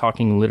 we're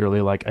talking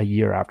literally like a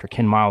year after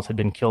Ken Miles had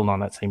been killed on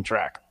that same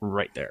track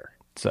right there.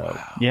 So,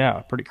 yeah,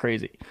 pretty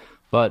crazy.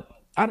 But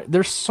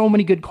there's so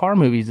many good car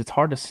movies. It's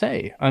hard to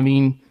say. I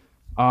mean,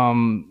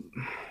 man,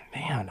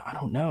 I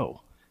don't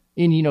know.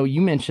 And,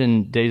 you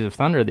mentioned Days of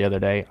Thunder the other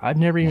day. I've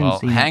never even well,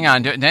 seen hang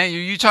on. Now,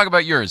 you talk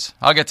about yours.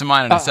 I'll get to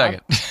mine in a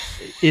second.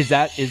 Is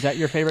that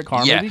your favorite car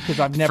movie? Because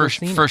I've never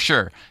seen for it.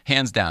 sure,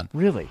 hands down.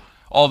 Really?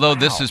 Although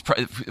this is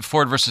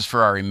Ford versus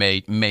Ferrari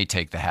may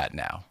take the hat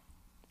now.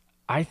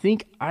 I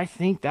think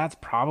that's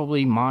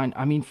probably mine.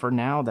 I mean, for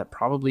now, that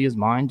probably is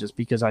mine, just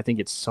because I think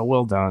it's so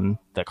well done.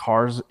 The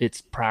cars, it's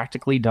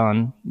practically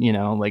done.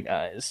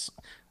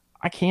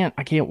 I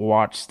can't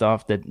watch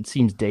stuff that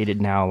seems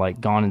dated now, like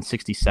Gone in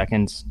 60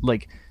 Seconds.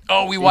 Like,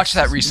 Oh, we watched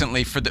that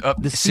recently for the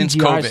the since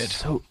CGI COVID. is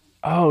so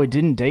Oh, it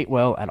didn't date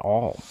well at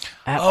all.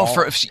 At Oh,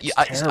 all. It's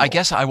I terrible.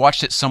 guess I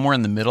watched it somewhere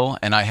in the middle,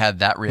 and I had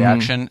that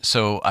reaction,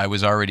 so I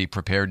was already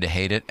prepared to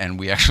hate it. And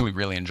we actually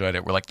really enjoyed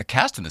it. We're like, the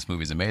cast in this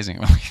movie is amazing.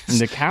 We're like, And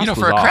the cast for was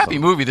a crappy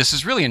awesome. movie, this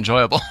is really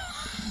enjoyable.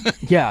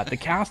 Yeah, the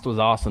cast was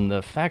awesome. The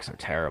effects are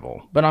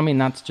terrible, but I mean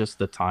that's just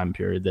the time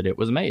period that it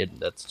was made.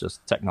 That's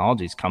just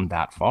technology's come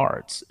that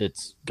far.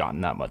 It's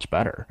gotten that much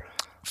better.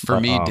 For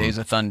But me, Days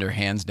of Thunder,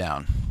 hands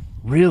down.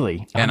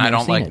 really, I've And I never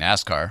don't seen like it.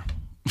 NASCAR.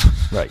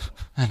 Right.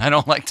 And I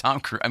don't like Tom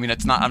Cruise. I mean,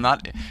 it's not. I'm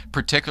not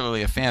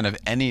particularly a fan of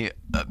any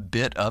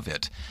bit of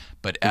it,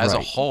 but as a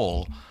Right.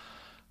 whole,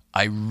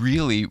 I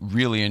really,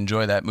 really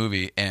enjoy that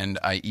movie. And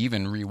I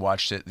even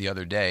rewatched it the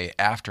other day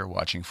after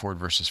watching Ford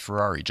versus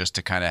Ferrari, just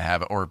to kind of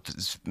have, or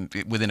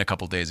within a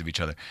couple days of each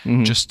other,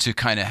 just to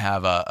kind of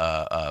have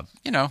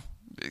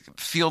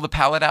feel the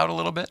palette out a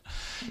little bit.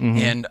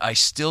 And I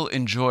still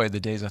enjoy the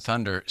Days of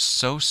Thunder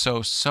so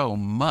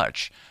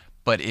much,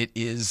 but it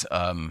is.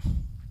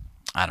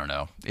 I don't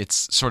know.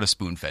 It's sort of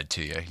spoon fed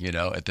to you,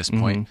 at this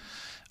point.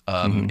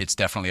 It's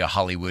definitely a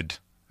Hollywood.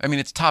 I mean,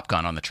 it's Top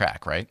Gun on the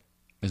track, right?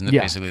 Isn't it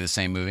Yeah. basically the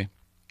same movie?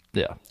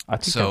 Yeah, I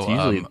think So, that's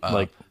usually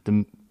like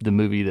the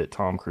movie that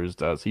Tom Cruise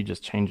does. He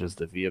just changes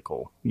the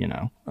vehicle.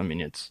 I mean,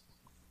 it's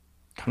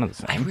kind of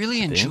the I same. really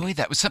think. enjoy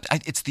that.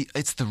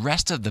 It's the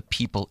rest of the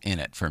people in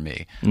it for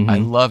me. I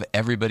love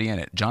everybody in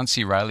it. John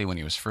C. Reilly when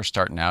he was first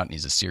starting out, and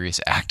he's a serious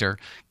actor,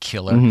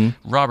 killer.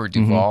 Robert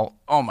Duvall,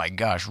 oh my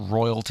gosh,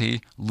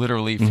 royalty,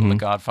 literally from The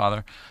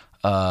Godfather.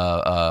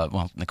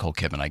 Well, Nicole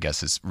Kidman, I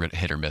guess, is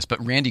hit or miss,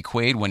 but Randy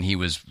Quaid when he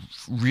was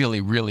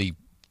really, really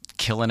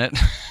killing it.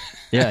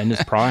 Yeah, in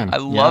his prime. I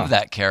love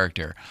that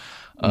character.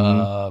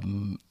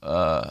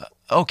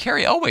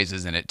 Carrie Elways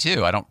is in it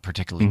too. I don't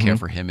particularly care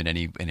for him in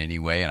any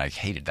way, and I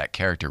hated that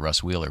character,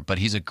 Russ Wheeler, but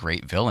he's a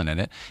great villain in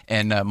it.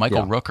 And Michael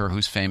Yeah. Rooker,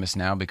 who's famous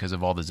now because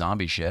of all the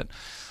zombie shit,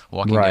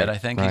 Walking Right, Dead, I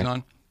think he's right.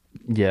 on.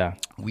 Yeah.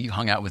 We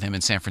hung out with him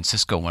in San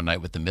Francisco one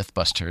night with the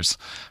MythBusters.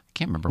 I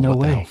can't remember No what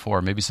the way. hell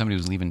for. Maybe somebody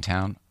was leaving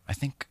town. I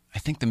think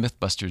the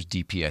MythBusters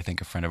DP. I think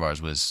a friend of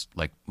ours was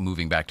like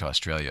moving back to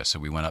Australia, so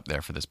we went up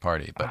there for this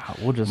party. But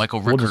We'll just Michael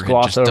we'll Rooker just had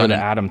gloss just over done the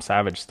an Adam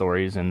Savage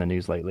stories in the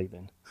news lately.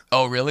 Then.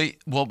 Oh, really?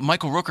 Well,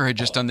 Michael Rooker had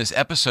just done this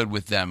episode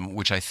with them,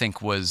 which I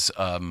think was,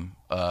 with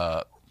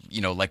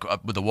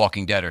The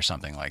Walking Dead or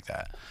something like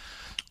that.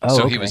 Oh,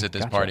 so okay. he was at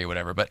this Gotcha. party or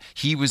whatever. But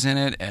he was in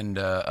it, and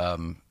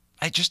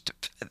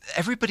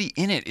everybody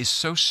in it is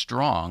so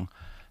strong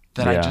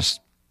that Yeah.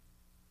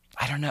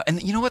 I don't know.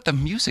 And you know what? The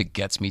music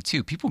gets me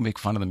too. People make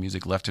fun of the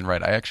music left and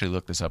right. I actually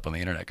looked this up on the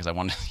internet because I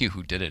wanted to see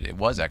who did it. It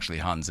was actually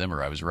Hans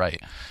Zimmer. I was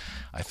right.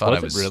 I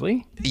thought Was it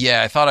really?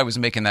 Yeah, I thought I was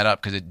making that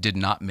up because it did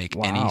not make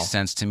Wow. any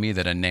sense to me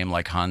that a name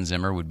like Hans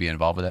Zimmer would be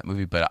involved with that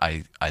movie. But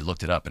I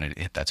looked it up and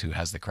that's who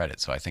has the credit,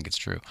 so I think it's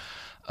true.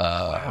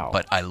 Wow.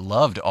 But I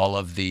loved all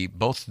of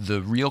both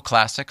the real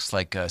classics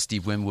like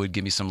Steve Winwood,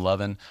 "Give Me Some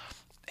Lovin',"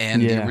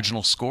 and the Yeah.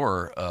 original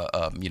score.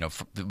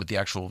 With the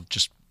actual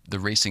just the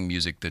racing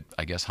music that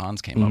I guess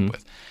Hans came Mm-hmm. up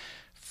with.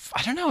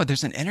 I don't know.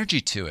 There's an energy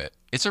to it.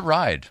 It's a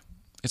ride.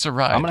 It's a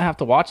ride. I'm gonna have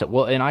to watch it.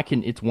 Well, and I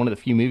can. It's one of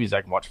the few movies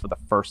I can watch for the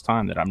first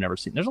time that I've never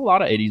seen. There's a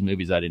lot of '80s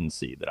movies I didn't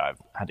see that I've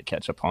had to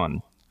catch up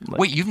on. Like,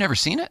 Wait, you've never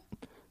seen it?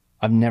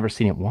 I've never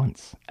seen it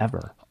once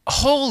ever.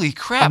 Holy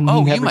crap! I've Oh,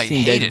 you never might seen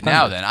hate Days it of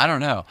now. Thunder. Then I don't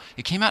know.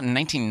 It came out in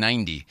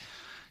 1990,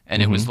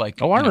 and it was like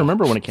Oh, I you know,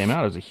 remember when it came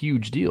out. It was a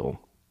huge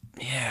deal.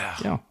 Yeah.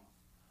 Yeah.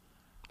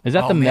 Is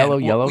that Oh, the man. mellow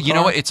Well, yellow? You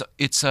know car? what?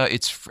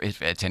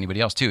 It's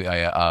anybody else too.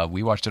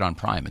 We watched it on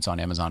Prime. It's on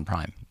Amazon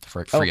Prime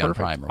for Oh, free on perfect.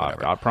 Prime or I've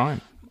whatever. got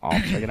Prime. I'll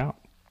check it out.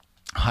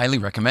 Highly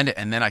recommend it.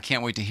 And then I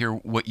can't wait to hear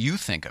what you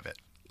think of it.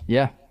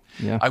 Yeah.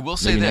 Yeah. I will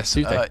say Maybe this: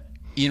 next Tuesday.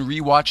 in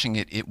rewatching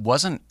it, it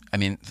wasn't. I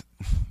mean,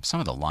 some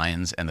of the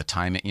lines and the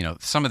timing.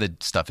 Some of the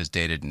stuff is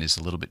dated and is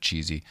a little bit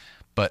cheesy,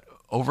 but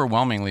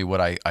overwhelmingly,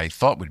 what I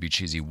thought would be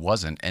cheesy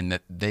wasn't, and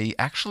that they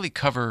actually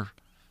cover.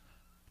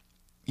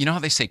 You know how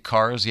they say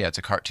Cars? Yeah, it's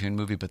a cartoon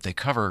movie, but they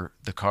cover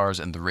the cars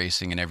and the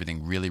racing and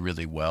everything really,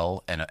 really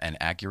well and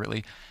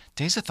accurately.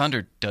 Days of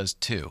Thunder does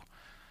too.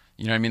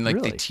 You know what I mean? Like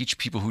they Really? teach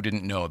people who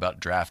didn't know about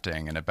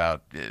drafting and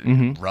about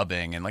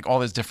rubbing and like all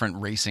this different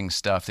racing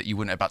stuff that you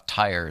wouldn't about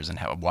tires and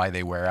why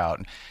they wear out.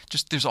 And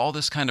just there's all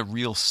this kind of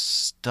real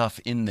stuff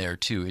in there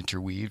too,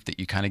 interweaved that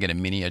you kind of get a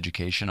mini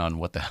education on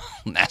what the hell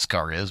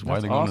NASCAR is. Why are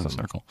That's they going in a awesome.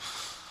 circle?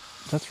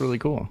 That's really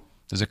cool.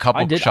 There's a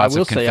couple I shots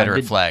will of say I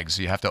Confederate did- flags,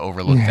 so you have to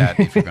overlook that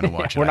if you're going to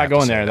watch it. We're I not have to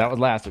going say there. That was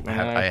last week.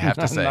 I have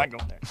to say. I'm not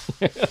going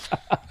there.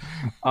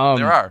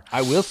 There are.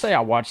 I will say I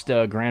watched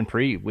Grand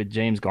Prix with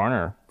James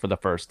Garner for the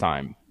first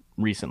time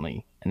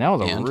recently, and that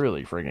was a And?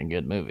 really freaking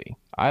good movie.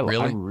 I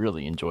Really?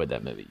 really enjoyed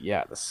that movie.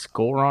 Yeah, the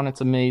score on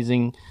it's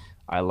amazing.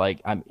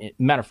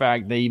 Matter of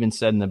fact, they even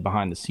said in the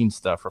behind the scenes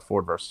stuff for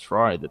Ford versus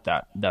Ferrari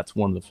that's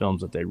one of the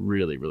films that they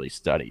really, really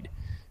studied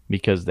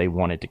because they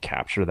wanted to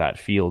capture that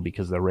feel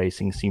because the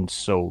racing seemed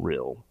so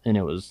real, and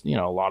it was a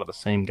lot of the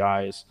same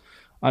guys.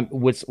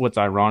 What's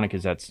ironic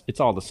is it's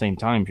all the same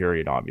time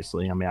period.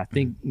 Obviously, I mean, I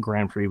think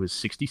Grand Prix was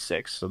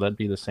 '66, so that'd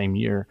be the same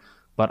year.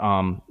 But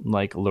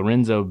like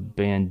Lorenzo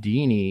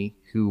Bandini,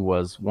 who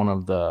was one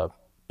of the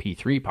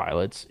P3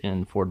 pilots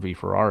in Ford v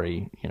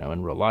Ferrari, you know,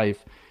 in real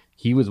life.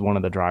 He was one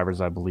of the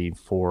drivers, I believe,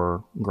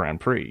 for Grand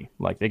Prix.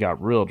 Like they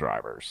got real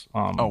drivers.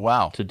 Oh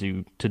wow. To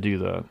do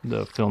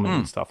the filming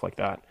and stuff like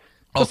that.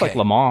 Just like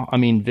Le Mans. I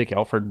mean, Vic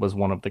Elford was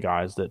one of the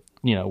guys that,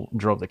 you know,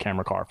 drove the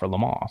camera car for Le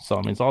Mans. So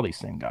I mean, it's all these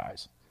same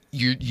guys.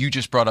 You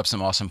just brought up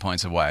some awesome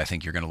points of why I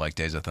think you're going to like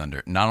Days of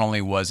Thunder. Not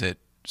only was it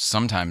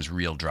sometimes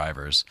real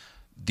drivers,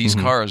 these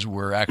cars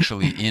were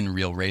actually in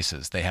real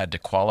races. They had to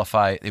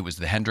qualify. It was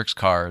the Hendricks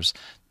cars.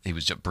 It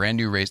was a brand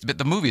new race. But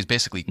the movie is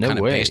basically kind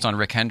of based on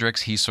Rick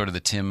Hendricks. He's sort of the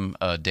Tim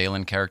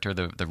Dalen character,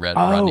 the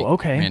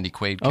Randy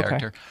Quaid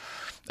character.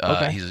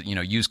 He's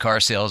a used car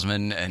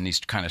salesman, and he's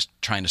kind of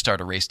trying to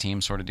start a race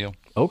team sort of deal.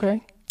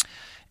 Okay.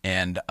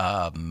 And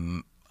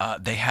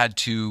they had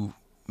to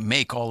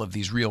make all of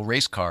these real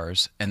race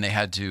cars, and they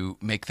had to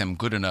make them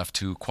good enough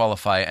to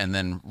qualify and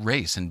then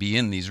race and be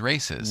in these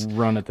races.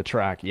 Run at the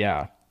track,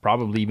 yeah.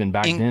 Probably even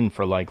back then,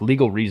 for like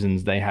legal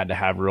reasons, they had to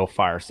have real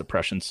fire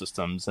suppression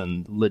systems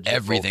and legit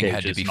everything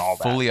had to be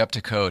fully up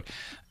to code.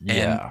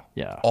 Yeah.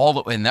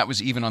 And that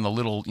was even on the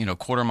little,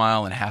 quarter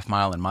mile and half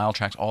mile and mile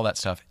tracks, all that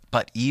stuff.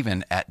 But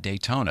even at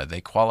Daytona,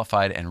 they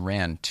qualified and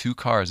ran 2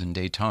 cars in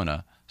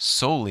Daytona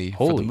solely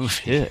for the movie.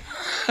 Shit.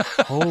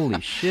 Holy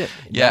shit.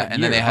 Yeah,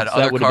 and then they had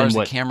other cars,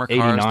 the camera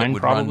cars that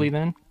would probably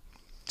run. Then?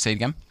 Say it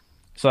again?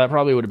 So that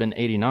probably would have been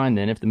 89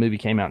 then if the movie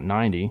came out in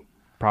 90.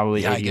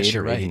 Probably 88 I guess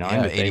you're or right. 89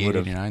 Yeah, if they would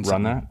have 89,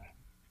 run that.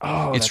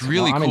 Oh, it's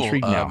really cool. I'm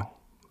intrigued now.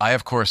 I,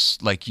 of course,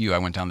 like you, I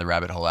went down the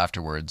rabbit hole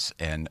afterwards,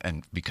 and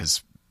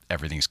because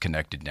everything's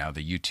connected now,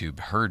 the YouTube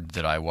heard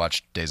that I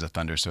watched Days of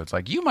Thunder, so it's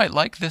like, you might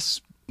like this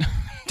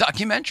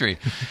documentary.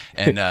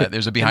 And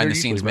there's a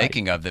behind-the-scenes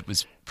making of that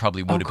would have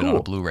been on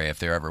a Blu-ray if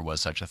there ever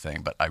was such a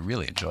thing, but I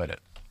really enjoyed it.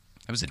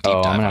 It was a deep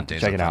dive on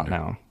Days of Thunder. Check it out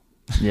now.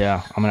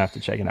 Yeah, I'm gonna have to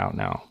check it out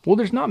now. Well,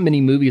 there's not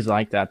many movies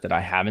like that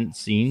I haven't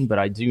seen, but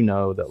I do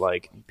know that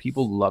like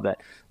people love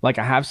that. Like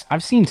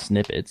I've seen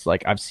snippets.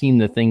 Like I've seen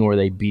the thing where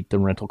they beat the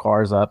rental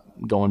cars up,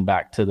 going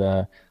back to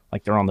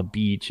they're on the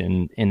beach,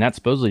 and that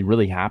supposedly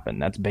really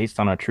happened. That's based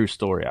on a true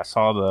story. I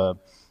don't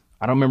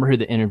remember who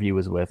the interview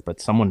was with, but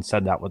someone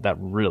said that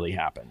really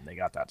happened. They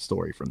got that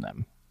story from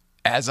them.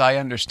 As I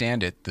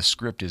understand it, the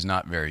script is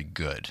not very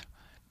good.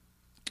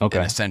 Okay.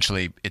 And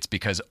essentially, it's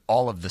because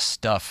all of the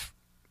stuff.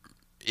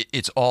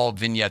 It's all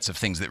vignettes of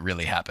things that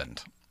really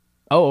happened.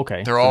 Oh,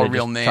 okay. They're all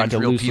real names,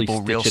 real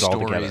people, real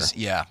stories.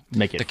 Yeah,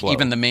 make it flow.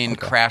 Even the main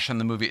crash in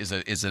the movie is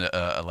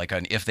like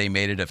an if they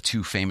made it of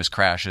 2 famous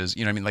crashes.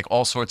 You know what I mean? Like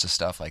all sorts of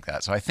stuff like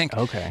that. So I think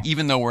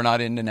even though we're not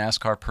into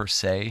NASCAR per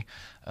se,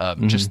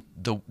 just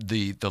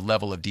the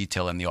level of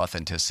detail and the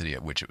authenticity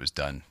at which it was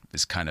done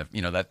is kind of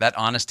that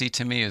honesty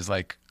to me is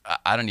like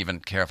I don't even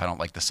care if I don't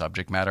like the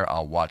subject matter.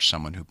 I'll watch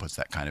someone who puts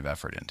that kind of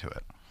effort into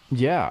it.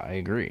 Yeah, I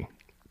agree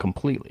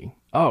completely.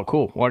 Oh,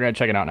 cool. Well, I gotta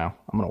check it out now.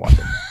 I'm gonna watch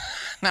it.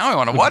 Now I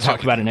want to watch it.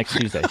 Talk about it next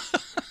Tuesday.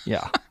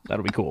 Yeah,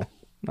 that'll be cool.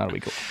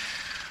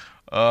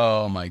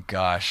 Oh my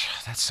gosh,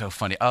 that's so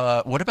funny.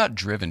 What about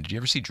Driven? Did you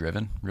ever see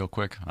Driven? Real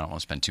quick, I don't want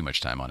to spend too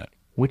much time on it.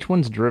 Which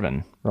one's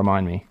Driven?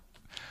 Remind me.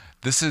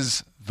 This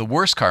is the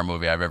worst car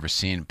movie I've ever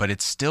seen, but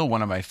it's still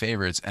one of my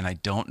favorites, and I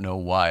don't know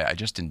why. I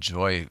just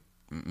enjoy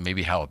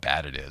maybe how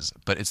bad it is.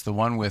 But it's the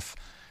one with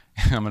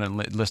I'm going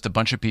to list a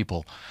bunch of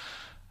people: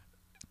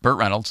 Burt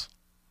Reynolds,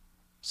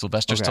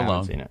 Sylvester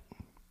Stallone.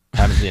 I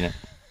haven't seen it.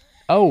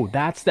 Oh,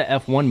 that's the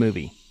F1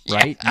 movie,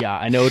 right? Yeah,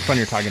 I know which one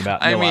you're talking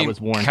about. I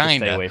was warned to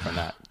stay away from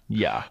that.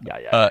 Yeah.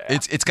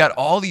 It's got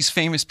all these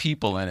famous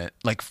people in it,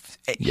 like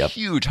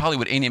huge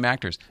Hollywood A-name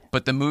actors,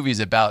 but the movie's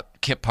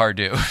about Kip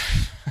Pardue.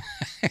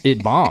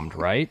 It bombed,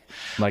 right?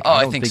 Like,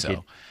 I think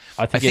so.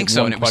 I think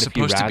so, and it was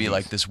supposed to be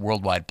like this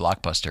worldwide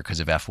blockbuster because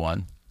of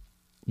F1.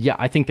 Yeah,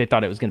 I think they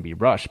thought it was going to be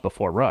Rush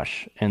before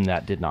Rush, and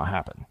that did not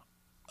happen.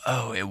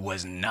 Oh, it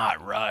was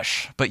not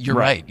Rush. But you're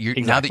right.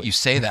 Now that you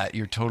say that,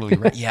 you're totally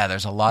right. Yeah,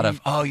 there's a lot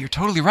of, you're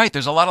totally right.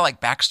 There's a lot of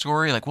like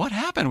backstory, like what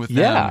happened with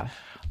them?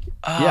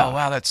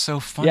 Wow, that's so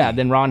funny. Yeah,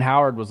 then Ron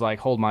Howard was like,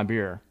 hold my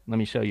beer. Let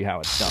me show you how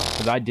it's done.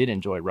 Because I did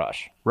enjoy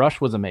Rush.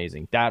 Rush was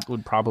amazing. That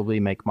would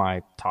probably make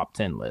my top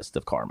 10 list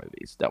of car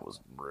movies. That was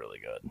really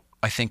good.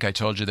 I think I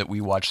told you that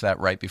we watched that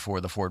right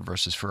before the Ford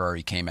versus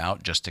Ferrari came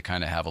out, just to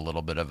kind of have a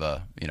little bit of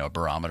a,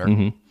 barometer.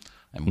 Mm-hmm.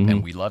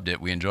 And we loved it.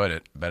 We enjoyed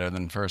it better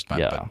than first time.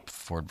 Yeah. But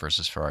Ford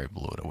versus Ferrari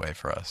blew it away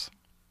for us.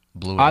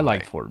 I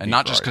like Ford, and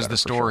not just because the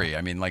story. Sure.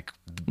 I mean, like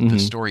the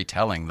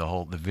storytelling, the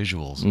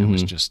visuals. It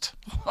was just.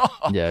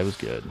 Yeah, it was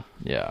good.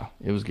 Yeah,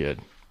 it was good.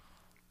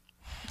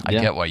 I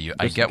get why you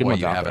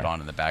have it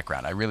on in the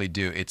background. I really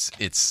do.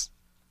 It's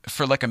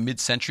for like a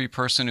mid-century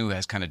person who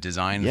has kind of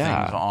designed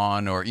things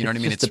on, or you know what I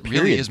mean. It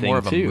really is more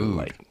of a mood.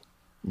 Like,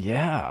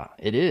 yeah,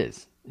 it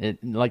is.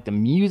 It like the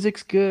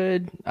music's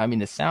good. I mean,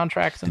 the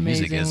soundtrack's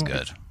amazing. The music is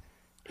good.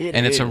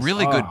 It's a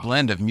really good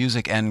blend of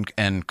music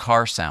and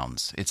car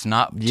sounds. It's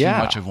not too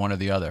much of one or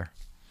the other.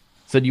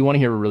 So do you want to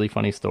hear a really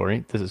funny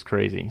story? This is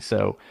crazy.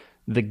 So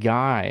the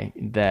guy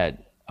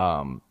that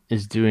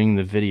is doing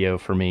the video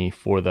for me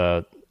for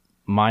the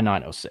My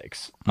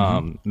 906,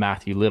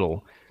 Matthew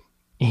Little,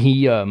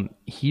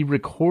 he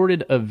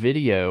recorded a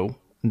video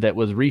that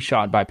was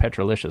reshot by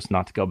Petrolicious,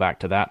 not to go back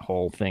to that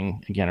whole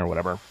thing again or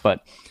whatever,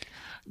 but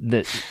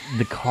the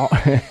car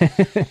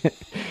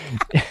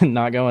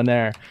not going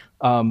there.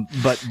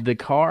 But the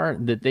car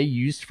that they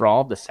used for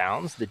all of the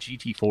sounds, the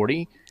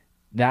GT40,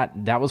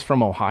 that was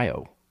from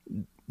Ohio.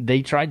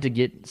 They tried to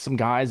get some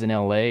guys in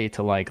LA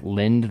to like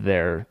lend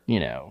their,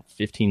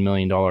 $15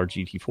 million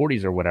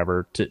GT40s or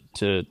whatever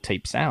to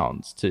tape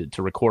sounds, to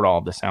record all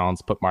of the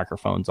sounds, put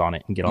microphones on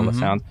it and get all the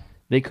sounds.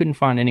 They couldn't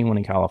find anyone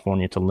in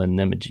California to lend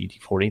them a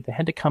GT40. They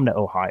had to come to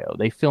Ohio.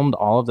 They filmed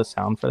all of the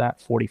sound for that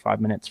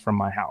 45 minutes from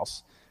my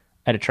house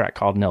at a track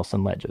called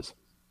Nelson Ledges.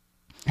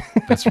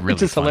 That's really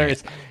Which is funny.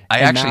 hilarious. I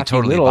And actually Matthew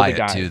totally Little, buy the it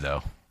guy- too,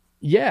 though.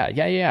 Yeah.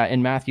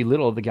 And Matthew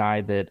Little, the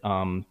guy that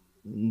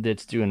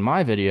that's doing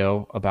my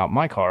video about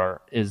my car,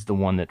 is the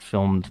one that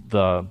filmed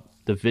the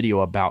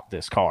video about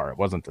this car. It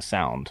wasn't the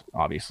sound.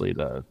 Obviously,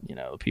 the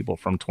people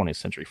from 20th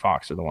Century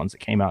Fox are the ones that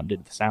came out and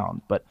did the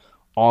sound. But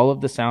all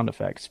of the sound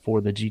effects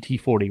for the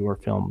GT40 were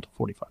filmed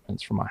 45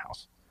 minutes from my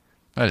house.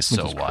 That is Which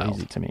so is wild.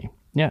 crazy to me.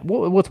 Yeah.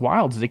 Well, what's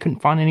wild is they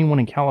couldn't find anyone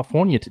in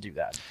California to do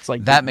that. It's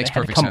like That they makes had to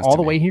perfect come sense all to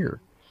the me. way here.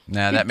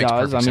 Nah, that It makes does.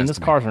 perfect I mean, sense those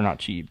to me. cars are not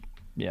cheap.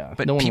 Yeah.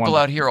 But No one people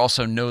wanted- out here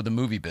also know the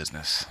movie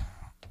business.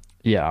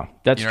 Yeah,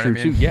 that's You know what I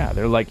true mean? too. Yeah,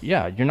 they're like,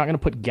 yeah, you're not going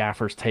to put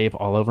gaffer's tape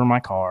all over my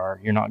car.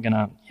 You're not going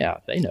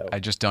to, they know. I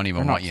just don't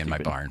even They're want not you in my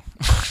stupid. barn.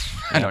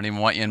 I don't even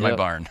want you in my Yep.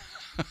 barn.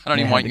 I don't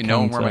even had want to you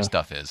knowing come where my to-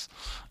 stuff is.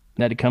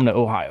 They had to come to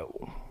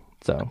Ohio.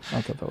 So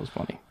I thought that was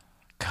funny.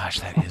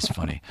 Gosh, that is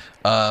funny.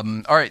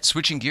 All right,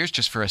 switching gears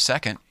just for a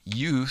second.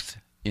 Youth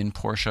in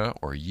Porsche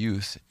or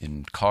youth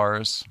in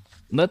cars.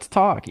 Let's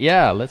talk.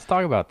 Yeah, let's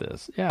talk about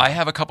this. Yeah. I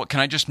have a couple. Can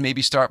I just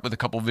maybe start with a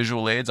couple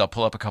visual aids? I'll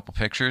pull up a couple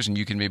pictures and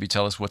you can maybe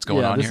tell us what's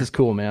going on this here. is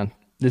cool, man.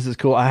 This is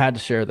cool. I had to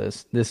share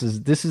this. This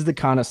is the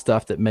kind of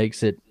stuff that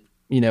makes it,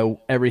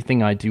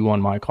 everything I do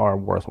on my car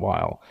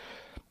worthwhile.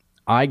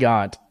 I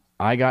got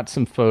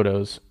some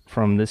photos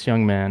from this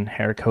young man,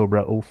 Hair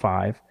Cobra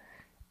 05,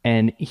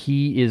 and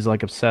he is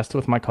like obsessed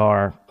with my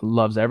car,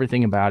 loves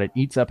everything about it,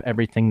 eats up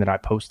everything that I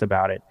post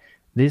about it.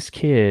 This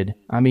kid,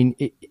 I mean,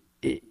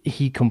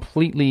 he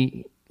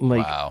completely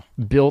Wow.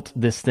 built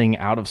this thing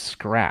out of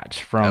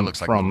scratch from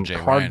looks like little Jay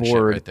Ryan shit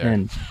cardboard, right there.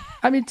 and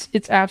I mean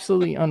it's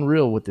absolutely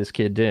unreal what this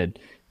kid did,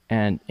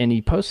 and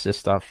he posts this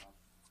stuff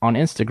on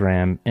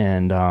Instagram,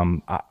 and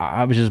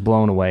I was just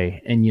blown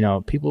away. And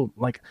people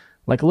like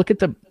look at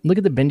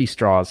the bendy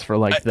straws for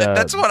like the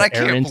That's what the I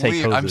air can't intake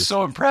believe. I'm hoses.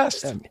 so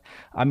impressed.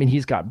 I mean,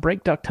 he's got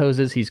brake duct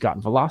hoses, he's got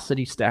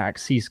velocity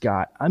stacks, he's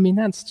got. I mean,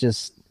 that's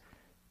just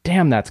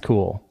damn, that's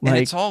cool. And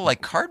it's all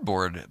like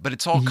cardboard, but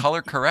it's all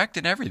color correct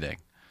and everything.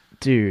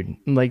 Dude,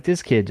 like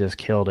this kid just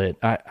killed it.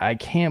 I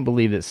can't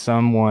believe that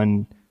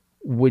someone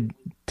would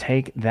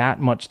take that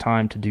much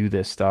time to do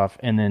this stuff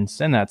and then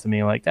send that to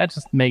me. Like that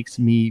just makes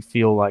me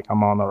feel like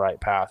I'm on the right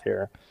path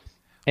here.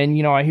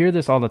 And I hear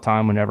this all the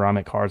time whenever I'm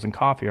at Cars and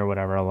Coffee or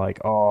whatever,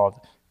 like,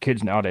 oh,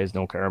 kids nowadays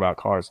don't care about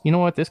cars. You know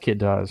what? This kid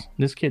does.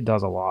 This kid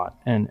does a lot.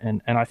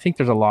 And I think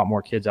there's a lot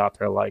more kids out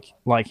there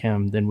like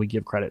him than we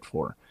give credit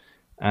for.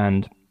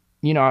 And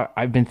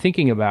I've been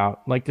thinking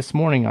about, like, this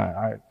morning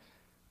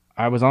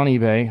I was on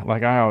eBay,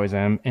 like I always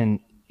am, and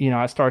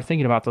I started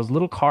thinking about those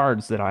little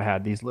cards that I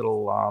had, these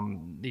little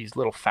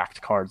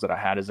fact cards that I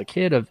had as a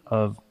kid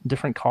of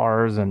different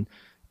cars, and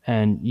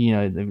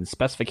the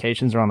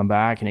specifications are on the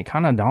back, and it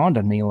kind of dawned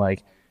on me,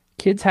 like,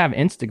 kids have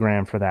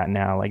Instagram for that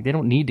now. Like, they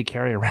don't need to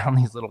carry around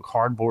these little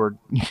cardboard,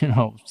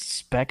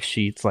 spec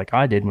sheets like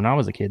I did when I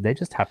was a kid. They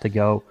just have to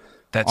go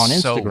That's on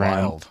Instagram. so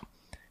wild.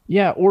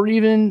 Yeah, or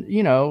even,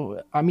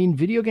 I mean,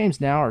 video games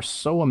now are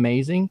so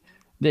amazing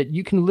that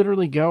you can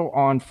literally go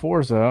on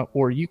Forza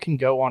or you can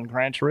go on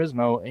Gran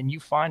Turismo and you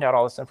find out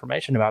all this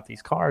information about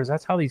these cars.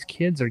 That's how these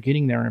kids are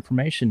getting their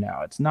information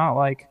now. It's not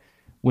like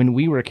when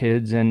we were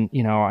kids and,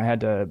 I had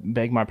to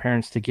beg my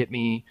parents to get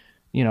me,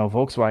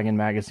 Volkswagen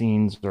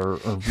magazines or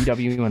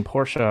VW and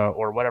Porsche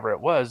or whatever it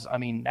was. I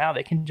mean, now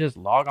they can just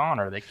log on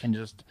or they can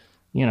just,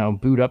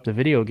 boot up the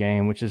video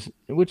game, which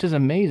is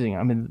amazing.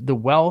 I mean, the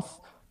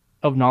wealth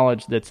of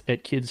knowledge that's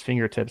at kids'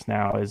 fingertips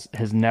now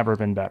has never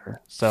been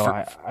better. So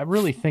I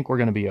really think we're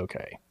going to be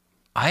okay.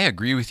 I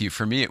agree with you.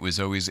 For me, it was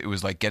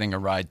like getting a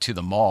ride to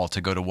the mall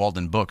to go to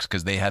Walden Books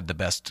because they had the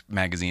best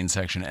magazine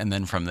section, and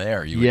then from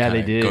there you would Yeah,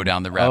 kinda they did. go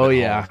down the rabbit hole.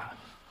 Yeah.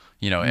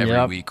 Every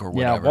Yep. week or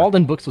Yeah, whatever.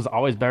 Walden Books was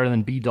always better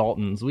than B.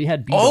 Dalton's. We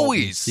had B.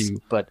 Always. Dalton's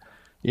too, but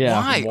yeah,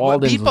 Why?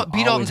 Walden's B. was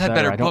Dalton's always had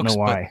better I don't books,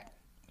 know why.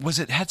 but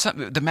had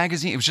something? The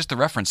magazine. It was just the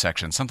reference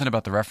section. Something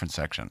about the reference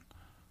section.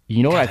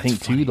 You know what God, I that's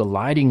think funny. too? The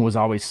lighting was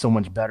always so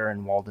much better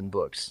in Walden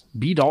Books.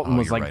 B. Dalton Oh,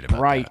 was you're like right about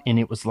bright, that. and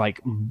it was like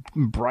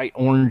bright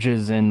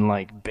oranges and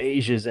like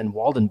beiges, and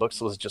Walden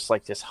Books was just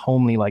like this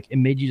homely, like it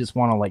made you just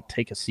want to like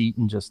take a seat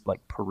and just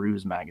like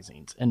peruse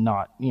magazines and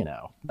not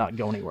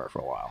go anywhere for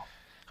a while.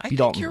 I B. think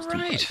Dalton you're was too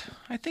right. bright.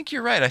 I think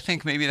you're right. I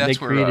think maybe that's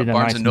They where created a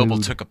Barnes nice and Noble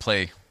mood. took a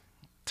page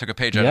out of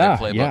their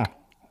playbook. Yeah,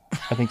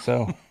 I think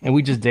so. And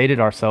we just dated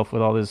ourselves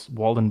with all this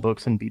Walden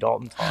Books and B.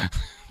 Dalton talk.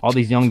 All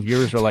these young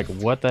viewers are like,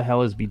 what the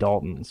hell is B.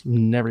 Dalton's?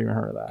 Never even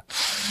heard of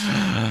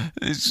that.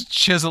 He's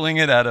chiseling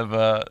it out of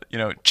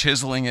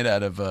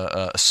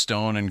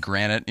stone and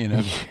granite.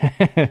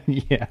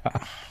 Yeah.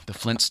 The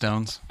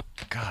Flintstones.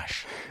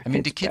 Gosh, I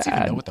mean, do It's kids even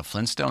know bad. what the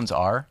Flintstones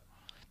are?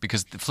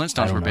 Because the I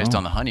Flintstones don't were based know.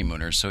 on the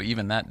Honeymooners, so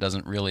even that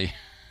doesn't really.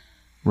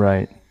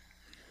 Right.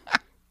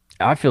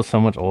 I feel so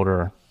much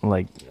older.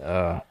 Like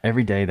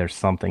every day there's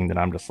something that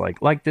I'm just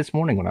like this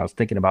morning when I was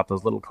thinking about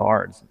those little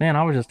cards. Man,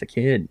 I was just a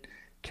kid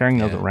carrying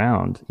those Yeah.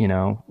 around,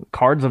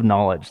 cards of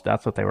knowledge.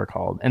 That's what they were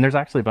called. And there's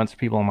actually a bunch of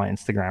people on my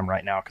Instagram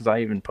right now because I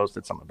even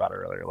posted something about it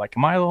earlier. Like,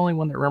 am I the only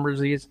one that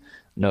remembers these?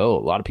 No, a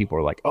lot of people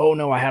are like, oh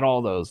no, I had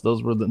all those.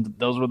 Those were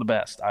the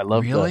best. I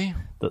loved Really?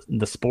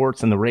 the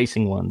sports and the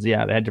racing ones.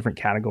 Yeah, they had different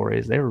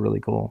categories. They were really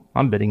cool.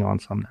 I'm bidding on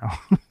some now.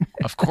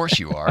 Of course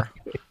you are.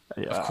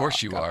 Yeah, Of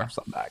course you gotta are. have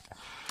some back.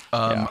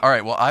 Yeah. All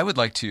right. Well, I would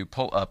like to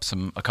pull up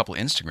a couple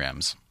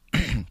Instagrams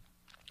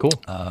Cool.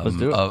 Let's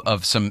do it.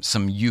 of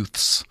some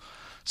youths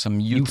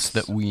Youths.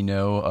 that we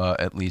know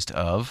at least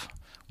of.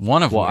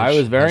 One of Well, which I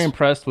was very has-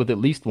 impressed with at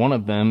least one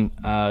of them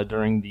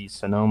during the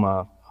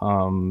Sonoma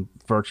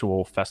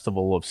virtual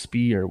festival of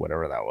speed or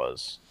whatever that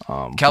was.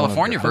 One of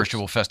California the hosts.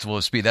 Virtual Festival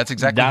of Speed. That's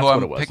exactly That's who what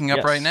I'm it was. picking up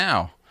Yes. right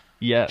now.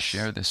 Yes.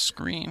 Share this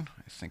screen.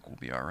 I think we'll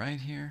be all right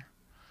here.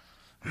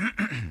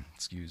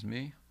 Excuse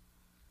me.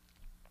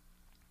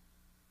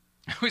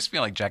 I always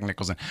feel like Jack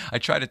Nicholson. I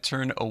try to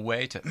turn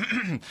away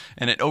to,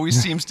 and it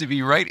always seems to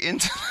be right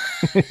into.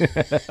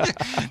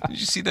 Did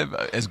you see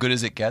that? As good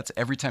as it gets,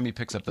 every time he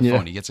picks up the Yeah.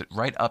 phone, he gets it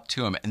right up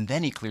to him, and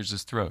then he clears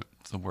his throat.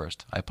 It's the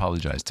worst. I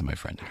apologize to my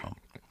friend at home.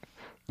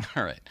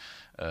 All right.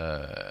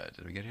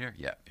 Did we get here?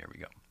 Yeah, here we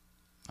go.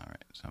 All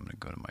right. So I'm going to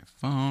go to my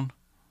phone.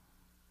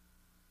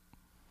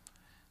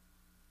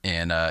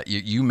 And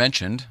you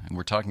mentioned, and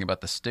we're talking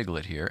about the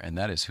Stiglet here, and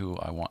that is who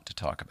I want to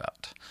talk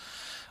about.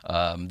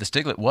 The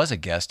Stiglet was a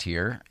guest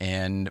here,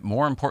 and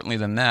more importantly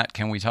than that,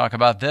 can we talk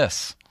about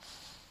this?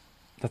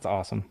 That's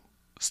awesome.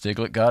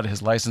 Stiglet got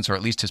his license, or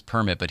at least his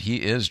permit, but he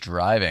is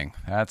driving.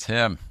 That's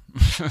him.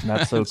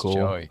 That's so cool.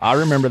 Joey. I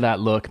remember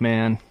that look,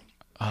 man.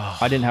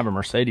 I didn't have a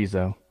Mercedes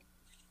though.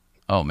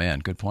 Oh, man,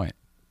 good point.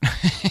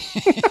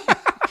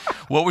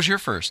 What was your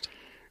first?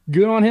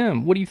 Good on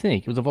him. What do you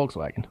think? It was a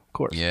Volkswagen, of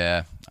course.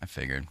 Yeah, I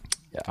figured.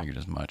 Yeah. Figured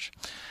as much.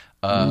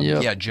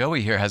 Yep. Yeah,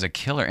 Joey here has a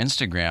killer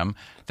Instagram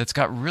that's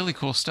got really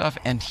cool stuff,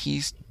 and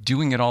he's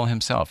doing it all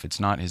himself. It's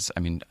not his. I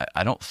mean,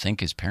 I don't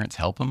think his parents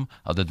help him,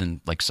 other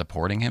than like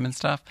supporting him and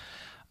stuff.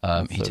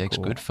 He so takes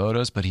cool. good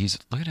photos, but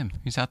look at him.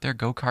 He's out there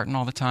go-karting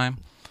all the time.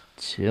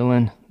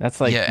 Chilling.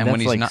 That's like Yeah, and when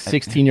that's he's like not-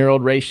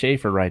 16-year-old Ray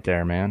Schaefer right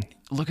there, man.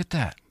 Look at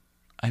that.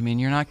 I mean,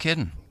 you're not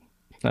kidding.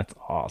 That's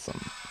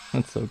awesome.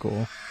 That's so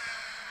cool.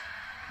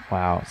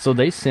 Wow. So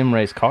they sim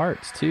race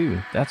karts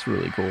too. That's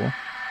really cool.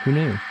 Who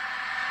knew?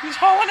 He's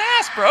hauling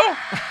ass,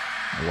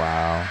 bro.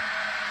 Wow.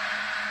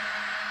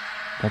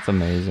 That's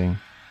amazing.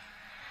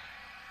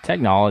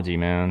 Technology,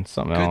 man.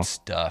 Something Good else.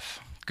 stuff.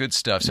 Good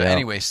stuff. So Yeah.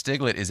 anyway,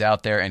 Stiglet is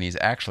out there, and he's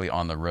actually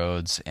on the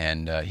roads,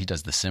 and he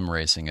does the sim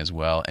racing as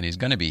well. And he's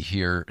going to be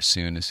here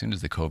soon as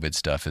the COVID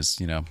stuff is,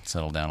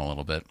 settled down a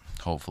little bit,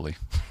 hopefully.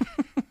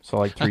 So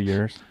like 3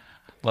 years.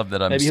 Love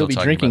that I'm Maybe still he'll be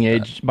talking drinking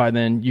about that. age by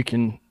then. You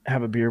can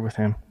have a beer with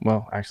him.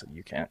 Well, actually,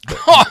 you can't. But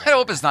Oh, I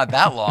hope it's not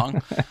that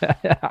long.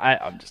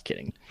 I'm just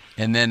kidding.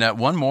 And then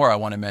one more I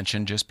want to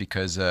mention, just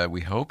because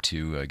we hope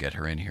to get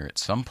her in here at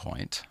some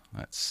point.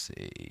 Let's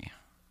see.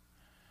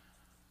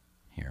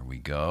 Here we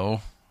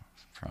go.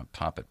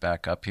 Pop it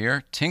back up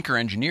here. Tinker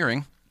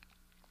Engineering.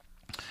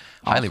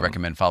 Highly Awesome.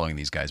 recommend following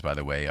these guys, by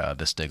the way,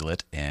 the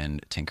Stiglet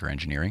and Tinker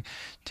Engineering.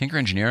 Tinker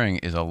Engineering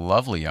is a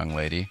lovely young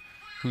lady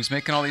who's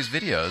making all these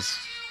videos.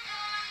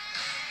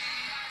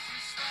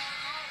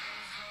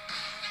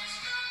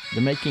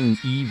 They're making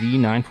EV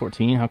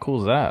 914. How cool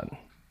is that? We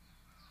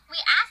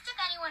asked if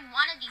anyone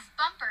wanted these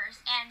bumpers,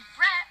 and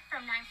Brett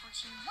from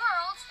 914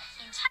 Worlds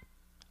in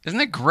Isn't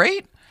that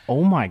great?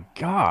 Oh my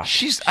gosh.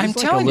 She's like I'm a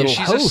telling you, little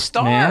she's host, a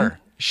star. man.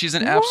 She's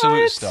an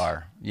absolute What?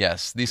 star.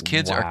 Yes, these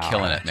kids are Wow.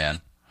 killing it,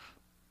 man.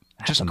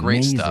 Just That's great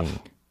amazing. stuff.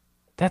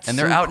 That's And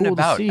they're so out and cool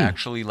to about, see.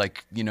 actually,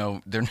 like,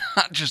 they're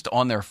not just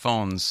on their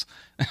phones,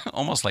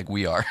 almost like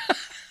we are.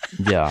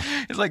 Yeah.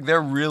 It's like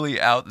they're really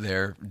out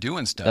there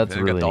doing stuff. That's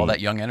They've really got all neat. that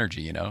young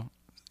energy,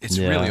 It's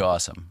Yeah. really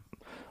awesome.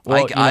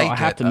 Well, I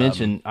have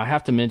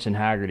get, to mention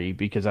Haggerty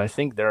because I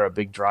think they're a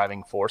big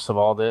driving force of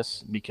all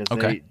this because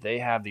Okay. they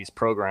have these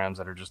programs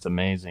that are just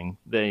amazing.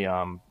 They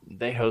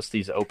host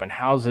these open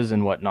houses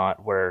and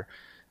whatnot where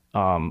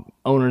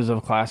owners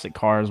of classic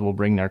cars will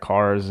bring their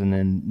cars and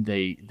then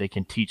they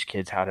can teach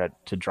kids how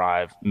to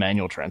drive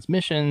manual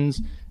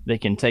transmissions. They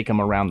can take them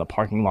around the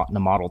parking lot in the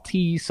Model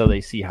T so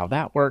they see how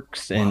that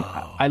works. And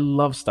I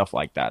love stuff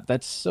like that.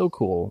 That's so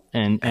cool.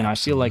 And I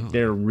feel like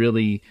they're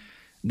really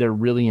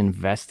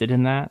invested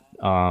in that,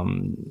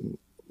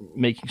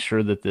 making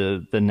sure that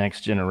the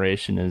next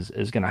generation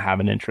is going to have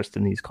an interest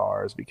in these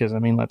cars because, I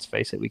mean, let's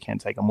face it, we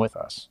can't take them with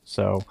us.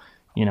 So,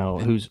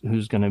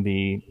 who's going to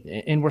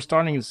be, and we're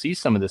starting to see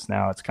some of this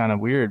now. It's kind of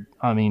weird.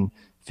 I mean,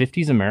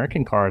 50s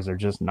American cars are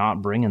just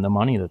not bringing the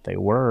money that they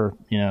were,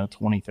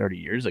 20, 30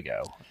 years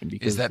ago.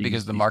 is that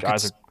because the these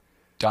market's guys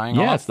dying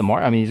Yeah, off? it's the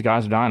I mean, these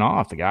guys are dying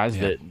off. The guys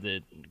Yeah.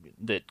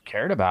 that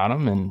cared about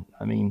them, and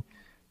I mean,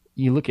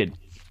 you look at,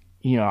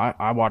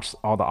 I watch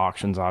all the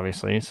auctions,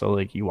 obviously. So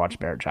like you watch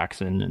Barrett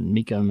Jackson and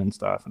Mecum and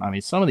stuff, and I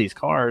mean, some of these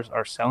cars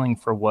are selling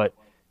for what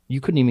you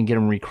couldn't even get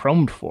them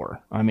re-chromed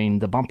for. I mean,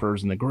 the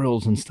bumpers and the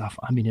grills and stuff.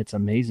 I mean, it's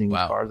amazing. These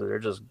Wow. cars that they're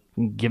just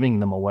giving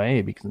them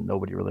away because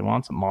nobody really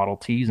wants them. Model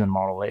Ts and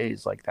Model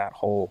As, like that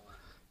whole.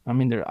 I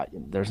mean,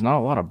 there's not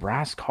a lot of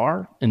brass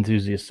car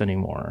enthusiasts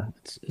anymore.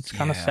 It's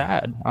kind of Yeah.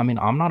 sad. I mean,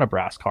 I'm not a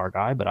brass car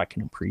guy, but I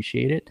can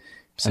appreciate it.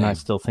 And I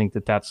Same. still think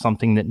that that's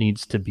something that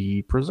needs to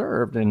be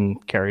preserved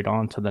and carried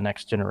on to the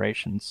next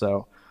generation.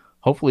 So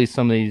hopefully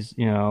some of these,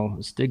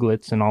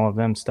 Stiglitz and all of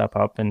them step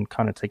up and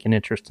kind of take an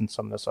interest in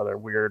some of this other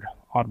weird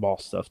oddball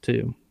stuff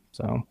too.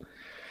 So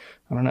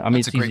I don't know. I mean,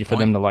 That's a it's easy great for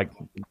them to like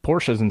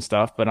Porsches and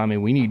stuff, but I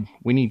mean,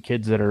 we need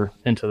kids that are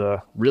into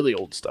the really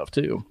old stuff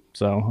too.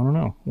 So I don't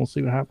know. We'll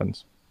see what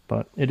happens,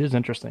 but it is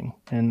interesting.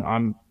 And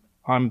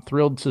I'm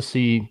thrilled to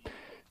see,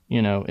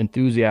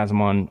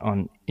 enthusiasm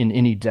on in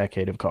any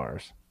decade of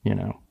cars,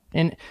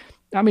 and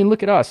I mean,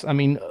 look at us. I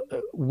mean,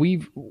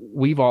 we've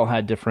all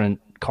had different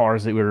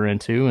cars that we were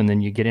into, and then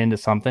you get into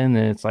something and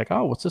it's like,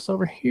 oh, what's this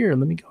over here?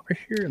 Let me go over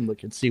here and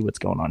look and see what's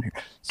going on here.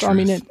 So I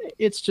mean,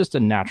 it's just a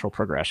natural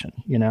progression,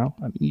 I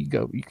mean,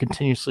 you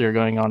continuously are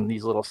going on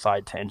these little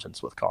side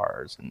tangents with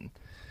cars, and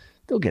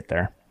they'll get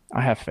there.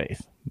 I have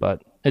faith,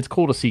 but it's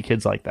cool to see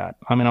kids like that.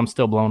 I mean, I'm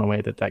still blown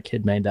away that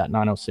kid made that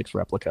 906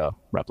 replica.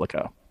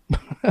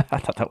 I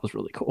thought that was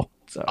really cool.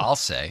 So I'll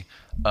say.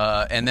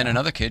 And then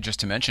another kid, just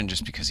to mention,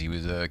 just because he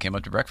was came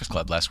up to Breakfast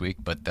Club last week,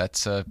 but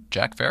that's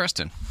Jack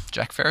Ferriston.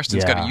 Jack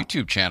Ferriston's got a Yeah.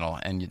 YouTube channel,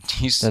 and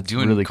he's That's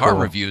doing really car cool.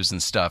 reviews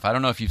and stuff. I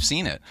don't know if you've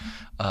seen it.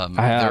 I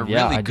have, They're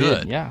yeah, really I good.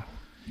 did.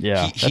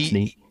 Yeah, that's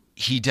neat.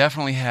 He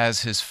definitely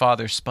has his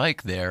father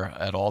Spike there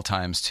at all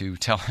times to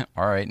tell him,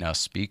 all right, now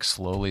speak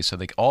slowly. So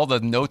all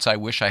the notes I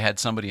wish I had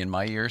somebody in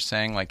my ear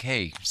saying like,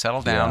 hey,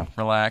 settle down,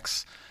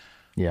 relax.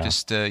 Yeah,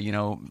 Just,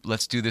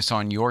 let's do this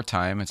on your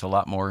time. It's a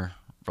lot more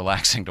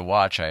relaxing to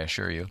watch, I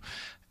assure you.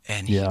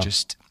 And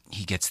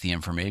he gets the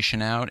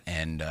information out,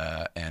 and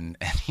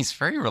he's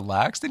very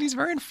relaxed, and he's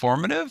very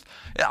informative.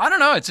 I don't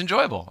know. It's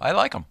enjoyable. I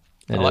like him.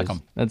 I like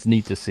him. That's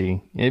neat to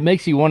see. It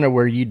makes you wonder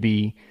where you'd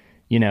be,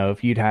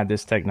 if you'd had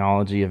this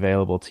technology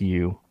available to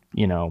you,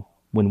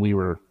 when we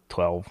were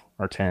 12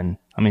 or 10.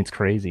 I mean, it's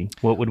crazy.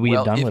 What would we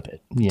have done with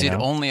it? Did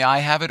only I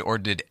have it, or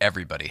did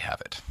everybody have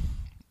it?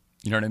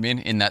 You know what I mean?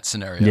 In that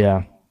scenario.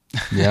 Yeah.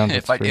 Yeah.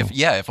 That's true.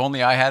 If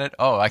only I had it,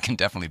 I can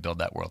definitely build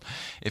that world.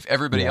 If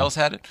everybody else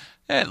had it,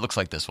 it looks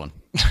like this one.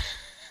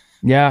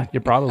 Yeah,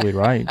 you're probably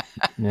right.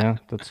 Yeah,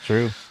 that's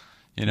true.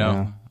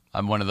 I'm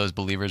one of those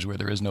believers where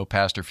there is no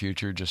past or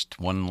future, just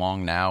one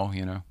long now,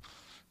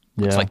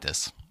 Looks like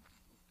this.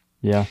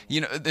 Yeah.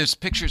 There's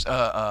pictures. Can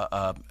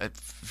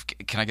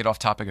I get off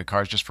topic of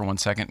cars just for 1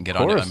 second and get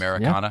on course, to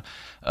Americana?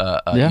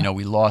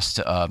 We lost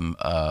Carl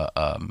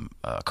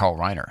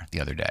Reiner the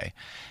other day,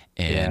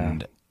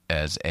 and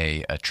as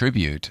a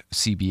tribute,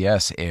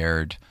 CBS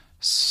aired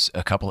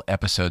a couple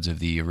episodes of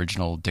the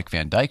original Dick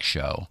Van Dyke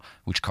Show,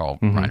 which Carl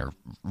Reiner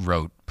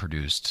wrote,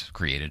 produced,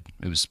 created.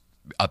 It was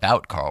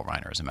about Carl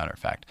Reiner, as a matter of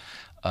fact.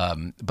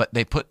 But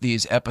they put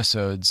these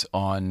episodes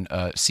on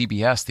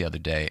CBS the other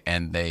day,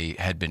 and they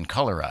had been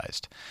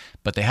colorized.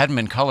 But they hadn't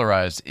been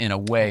colorized in a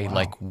way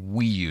like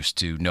we used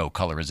to know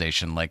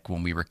colorization, like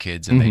when we were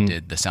kids and they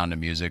did The Sound of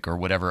Music or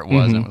whatever it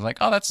was. And it was like,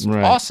 oh, that's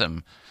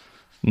awesome.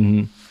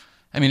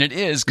 I mean, it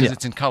is because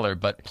it's in color,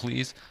 but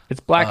please. It's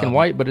black and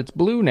white, but it's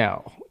blue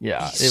now.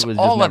 Yeah, it was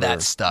all just of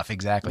that stuff,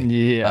 exactly.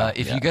 Yeah,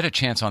 if you get a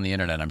chance on the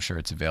internet, I'm sure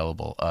it's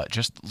available.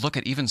 Just look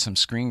at even some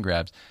screen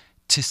grabs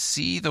to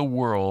see the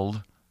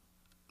world.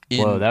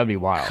 Whoa, that would be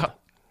wild.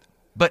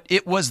 But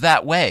it was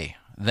that way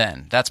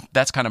then.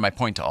 That's kind of my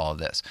point to all of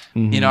this.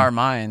 In our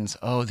minds,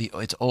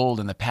 it's old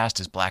and the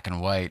past is black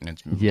and white and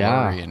it's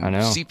blurry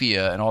and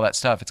sepia and all that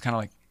stuff. It's kind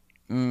of like,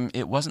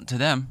 it wasn't to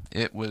them.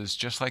 It was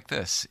just like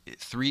this.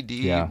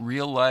 3D,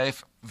 real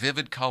life,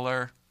 vivid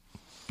color.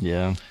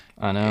 Yeah,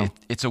 I know.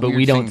 It's a but weird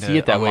we don't thing see to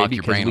it that way unlock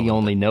your because brain a we little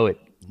only know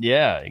it.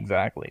 Yeah,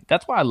 exactly.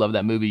 That's why I love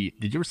that movie.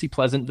 Did you ever see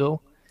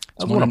Pleasantville?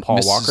 That was one of Paul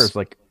Walker's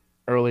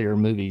earlier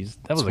movies.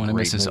 That was one a of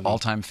great Mrs. movie.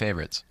 all-time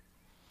favorites.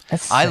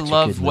 That's I such a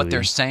love good what movie.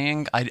 they're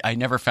saying. I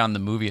never found the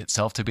movie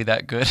itself to be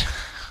that good.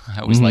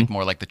 I was like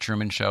more like the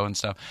Truman Show and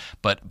stuff.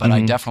 But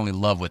I definitely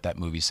love what that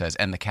movie says.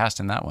 And the cast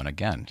in that one,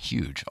 again,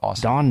 huge,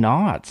 awesome. Don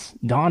Knotts.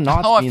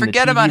 Oh, I being the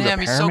forget TV about him.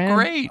 He's so repairman.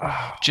 great.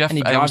 Jeff. And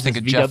he I always drives think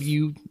of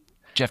his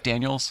Jeff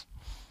Daniels.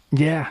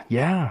 Yeah.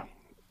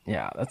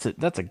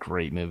 That's a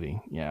great movie.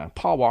 Yeah,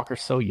 Paul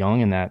Walker's so young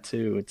in that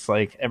too. It's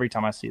like every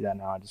time I see that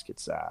now, I just get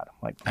sad.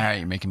 Like, All right,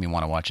 you're making me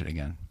want to watch it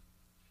again.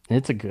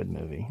 it's a good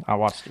movie. I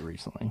watched it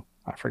recently.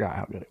 I forgot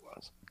how good it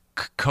was.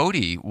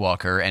 Cody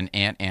Walker and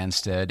Ant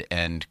Anstead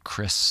and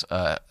Chris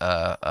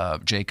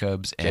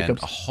Jacobs and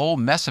a whole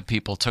mess of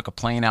people took a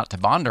plane out to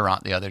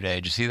Bondurant the other day.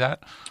 Did you see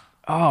that?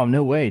 Oh,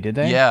 no way, did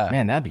they? Yeah.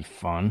 Man, that'd be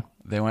fun.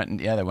 They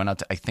went out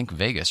to, I think,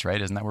 Vegas,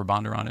 right? Isn't that where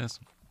Bondurant is?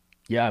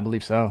 Yeah, I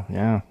believe so.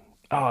 Yeah.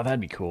 Oh,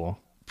 that'd be cool.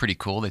 pretty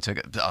cool. They took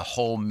a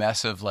whole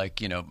mess of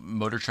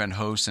Motor Trend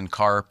hosts and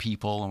car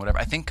people and whatever.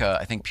 I think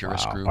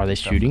Purist Group. Are they and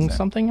stuff shooting was there.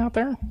 something out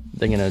there?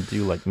 They gonna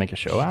do make a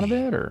show out of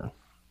it, or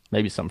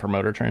maybe something for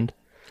Motor Trend?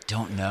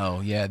 Don't know.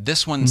 Yeah,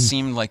 this one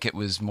seemed like it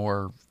was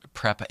more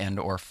prep and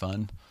or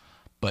fun,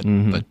 but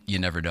you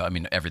never know. I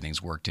mean,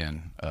 everything's worked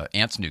in.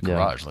 Ant's new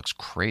garage looks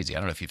crazy. I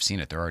don't know if you've seen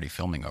it. They're already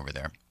filming over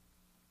there.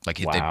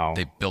 Wow.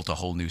 They built a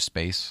whole new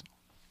space.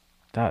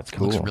 That's It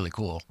cool. looks really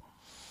cool.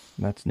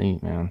 That's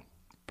neat, man.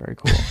 Very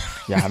cool.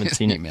 Yeah, I haven't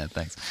seen Neat, it. man.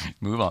 Thanks.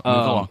 Move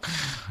along.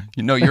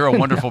 You're a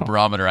wonderful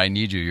barometer. I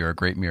need you. You're a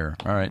great mirror.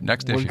 All right,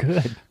 next We're issue.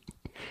 good.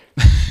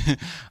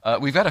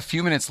 We've got a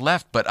few minutes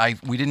left, but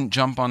we didn't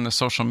jump on the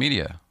social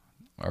media.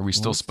 Are we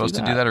still Let's supposed do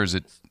to do that. that, or is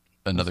it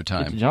another Get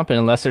time? to jump in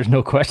unless there's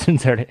no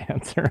questions there to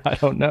answer. I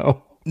don't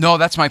know. No,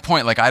 that's my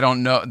point. I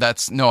don't know.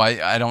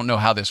 I don't know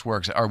how this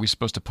works. Are we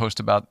supposed to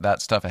post about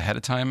that stuff ahead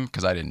of time?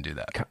 Because I didn't do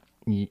that.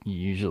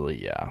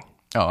 Usually, yeah.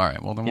 Oh, all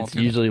right. Well, then we'll It's do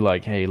that. usually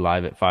hey,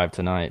 live at 5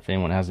 tonight. If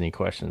anyone has any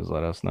questions,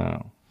 let us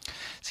know.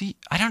 See,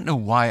 I don't know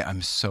why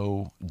I'm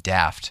so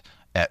daft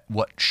at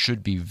what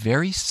should be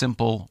very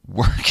simple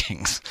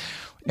workings.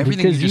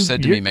 Everything Because you just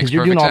said to me makes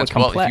you're doing perfect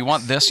all the sense. Well, if you complex.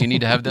 want this, you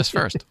need to have this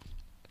first.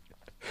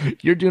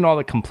 You're doing all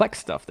the complex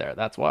stuff there.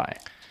 That's why.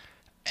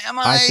 Am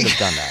I should have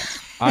done that.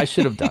 I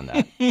should have done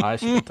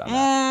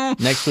that.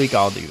 Next week,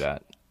 I'll do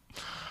that.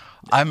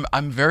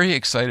 I'm very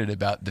excited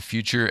about the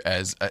future,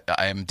 as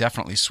I am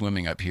definitely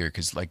swimming up here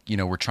because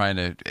we're trying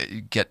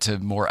to get to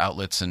more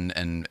outlets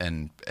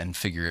and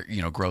figure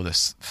grow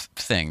this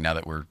thing now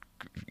that we're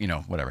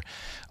whatever.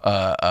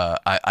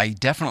 I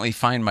definitely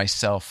find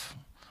myself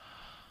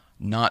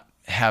not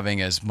having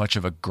as much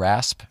of a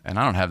grasp, and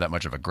I don't have that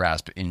much of a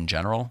grasp in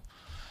general.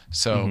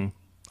 So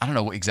I don't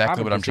know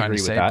exactly what I'm trying to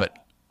disagree say, with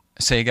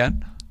but say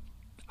again.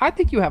 I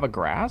think you have a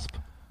grasp.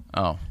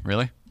 Oh,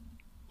 really?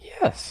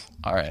 Yes,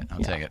 All right, I'll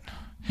take it.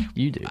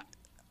 you do.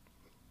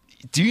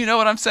 Do you know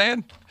what I'm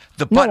saying?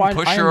 The No, button I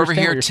pusher over understand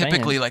here what you're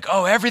typically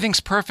saying. everything's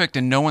perfect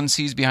and no one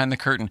sees behind the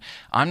curtain.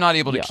 I'm not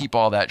able to Yeah. keep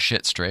all that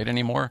shit straight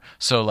anymore.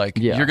 So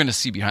Yeah. you're going to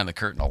see behind the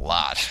curtain a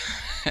lot.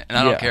 And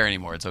I don't Yeah. care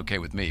anymore. It's okay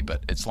with me,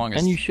 but as long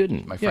as And you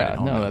shouldn't. my friend Yeah, at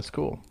home no, knows. that's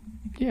cool.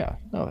 Yeah,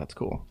 no, that's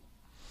cool.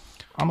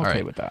 I'm okay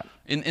right. with that.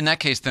 In that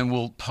case, then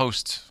we'll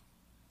post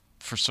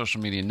for social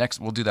media next.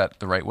 We'll do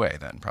that the right way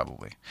then,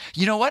 probably.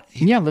 You know what?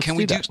 Yeah, let's can do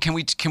we that.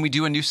 Can we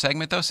do a new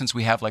segment though, since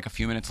we have a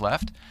few minutes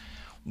left?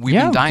 We've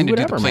Yeah, been dying do to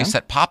do whatever, the man.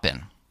 playset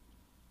pop-in.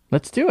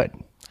 Let's do it.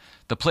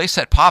 The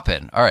playset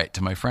pop-in. All right,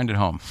 to my friend at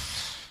home.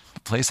 The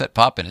playset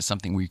pop-in is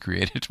something we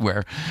created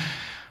where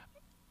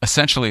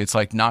essentially it's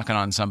like knocking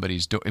on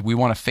somebody's door. We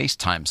want to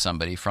FaceTime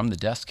somebody from the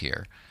desk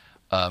here,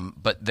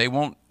 but they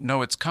won't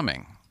know it's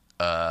coming.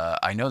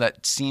 I know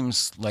that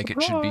seems like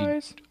it should be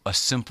Surprise. a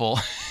simple...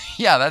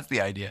 Yeah, that's the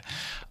idea.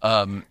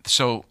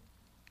 So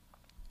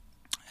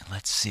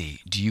let's see.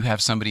 Do you have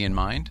somebody in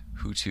mind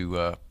who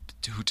to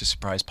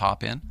surprise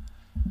pop in?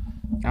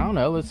 I don't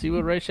know. Let's see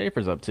what Ray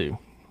Schaefer's up to.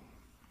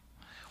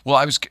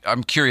 Well,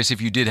 I'm curious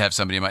if you did have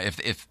somebody in mind,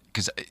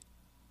 because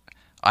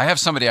I have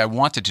somebody I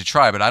wanted to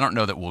try, but I don't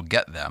know that we'll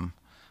get them.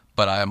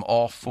 But I am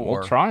all for.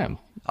 We'll try him.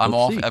 I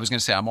was See. going to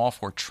say I'm all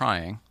for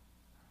trying,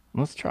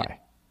 Let's try.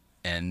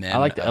 and then I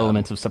like the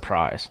elements of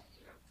surprise.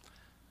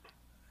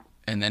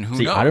 And then who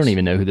See, knows? I don't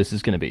even know who this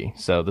is going to be,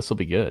 so this will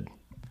be good.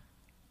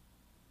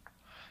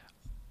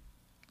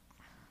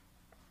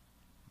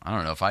 I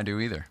don't know if I do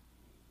either.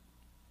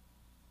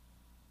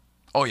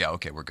 Oh yeah,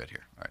 okay, we're good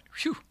here. All right,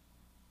 phew.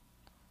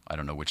 I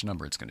don't know which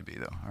number it's going to be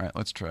though. All right,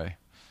 let's try.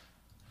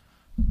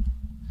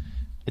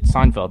 It's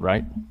Seinfeld,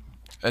 right?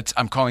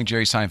 I'm calling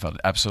Jerry Seinfeld.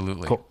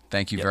 Absolutely. Cool.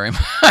 Thank you very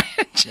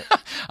much.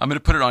 I'm going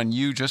to put it on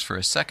you just for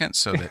a second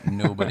so that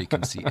nobody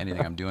can see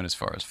anything I'm doing as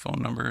far as phone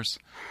numbers.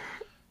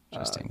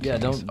 Just in yeah,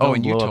 case. don't Oh,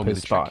 and you blow up told me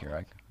his the trick spot. here.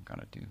 I got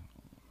to do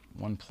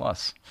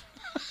 1+.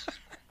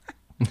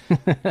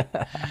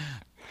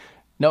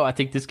 No, I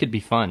think this could be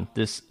fun.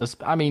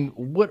 I mean,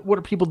 what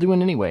are people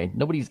doing anyway?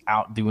 Nobody's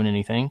out doing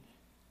anything.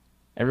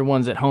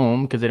 Everyone's at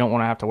home because they don't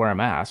want to have to wear a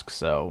mask.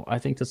 So I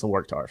think this will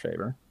work to our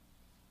favor.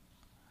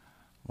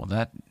 Well,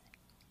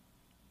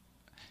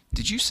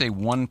 did you say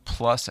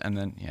 1+ and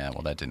then, yeah,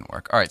 well, that didn't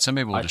work. All right, so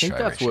maybe we'll I just think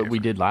try that's Ray what we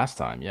Schaefer. did last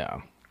time.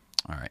 Yeah.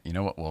 All right, you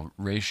know what? Well,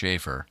 Ray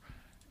Schaefer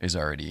is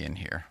already in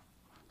here.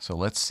 So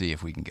let's see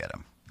if we can get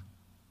him.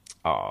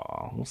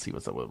 Oh, we'll see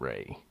what's up with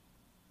Ray.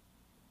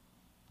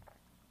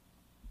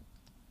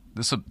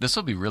 This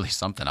will be really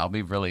something. I'll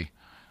be really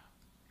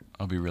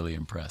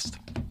impressed.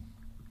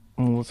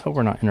 Well, let's hope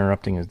we're not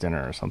interrupting his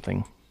dinner or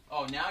something.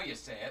 Oh, now you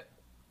say it.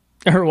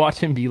 Or watch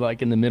him be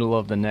like in the middle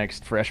of the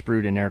next Fresh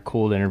Brewed and Air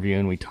Cooled interview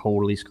and we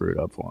totally screwed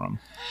up for him.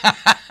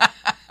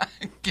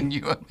 Can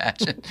you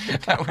imagine?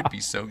 That would be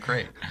so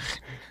great.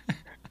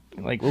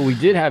 Like, well, we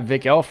did have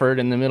Vic Elford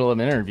in the middle of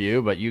an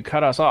interview, but you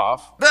cut us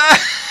off.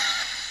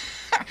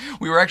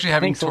 We were actually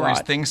having Thanks a Tori's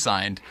lot. thing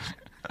signed.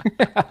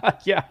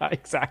 Yeah,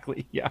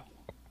 exactly. Yeah.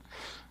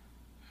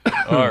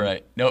 All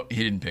right. No,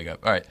 he didn't pick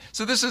up. All right.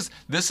 So this is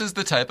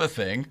the type of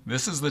thing.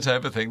 This is the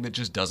type of thing that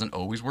just doesn't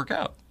always work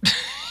out.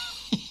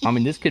 I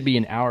mean, this could be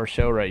an hour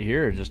show right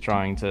here, just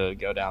trying to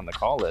go down the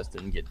call list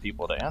and get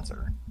people to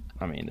answer.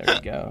 I mean, there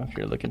you go. If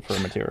you're looking for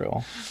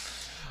material.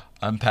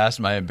 I'm past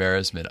my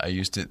embarrassment.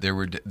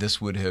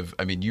 This would have,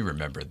 I mean, you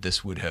remember,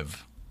 this would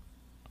have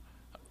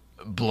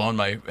blown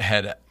my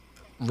head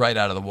right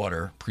out of the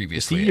water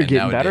previously. See, you're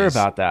getting better nowadays,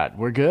 about that.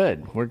 We're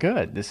good. We're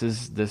good. This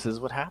is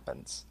what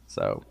happens.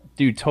 So,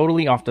 dude,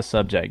 totally off the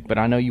subject, but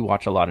I know you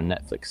watch a lot of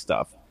Netflix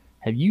stuff.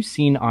 Have you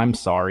seen I'm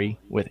Sorry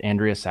with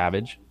Andrea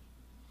Savage?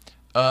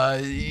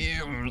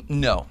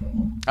 No.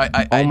 God,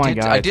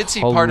 I did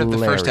see part of the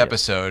first hilarious.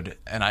 episode,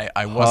 and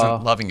I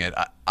wasn't loving it.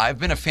 I've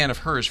been a fan of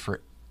hers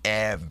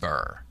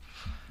forever.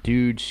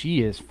 Dude,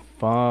 she is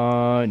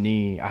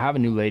funny. I have a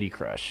new lady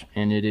crush,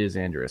 and it is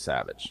Andrea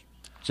Savage.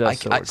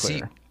 Just so we're clear.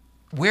 See,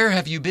 where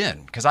have you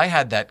been? Because I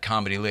had that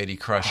comedy lady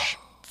crush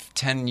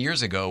 10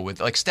 years ago with,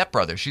 like, Step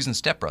Brothers. She's in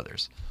Step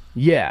Brothers.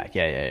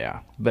 Yeah.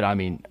 But I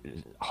mean,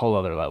 whole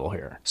other level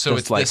here. So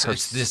Just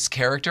it's this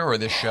character or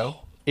this show?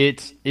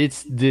 It's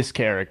this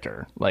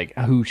character, like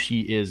who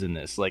she is in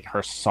this, like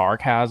her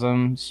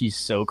sarcasm. She's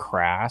so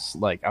crass.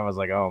 Like I was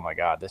like, oh my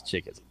god, this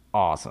chick is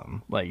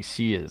awesome. Like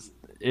she is.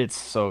 It's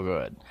so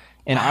good.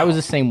 And I was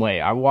the same way.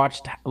 I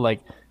watched like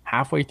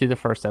halfway through the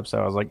first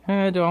episode. I was like, do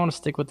I want to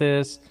stick with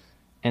this?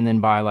 And then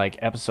by like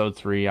episode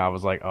 3, I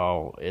was like,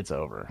 oh, it's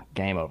over,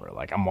 game over.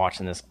 Like I'm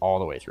watching this all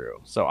the way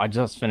through. So I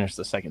just finished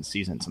the second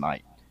season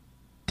tonight.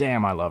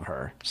 Damn, I love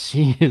her.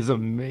 She is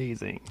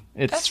amazing.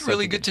 That's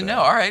really good to know.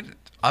 All right.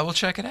 I will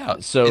check it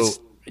out. So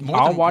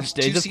I'll watch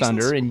two Days of seasons?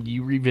 Thunder and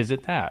you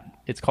revisit that.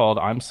 It's called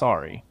I'm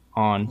Sorry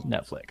on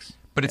Netflix.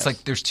 But it's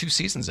like there's 2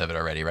 seasons of it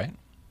already, right?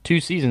 2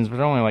 seasons, but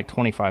they're only like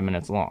 25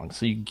 minutes long.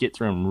 So you can get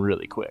through them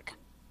really quick.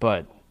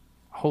 But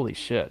holy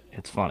shit,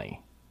 it's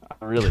funny.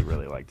 I really,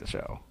 really like the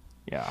show.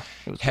 Yeah.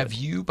 It was Have good.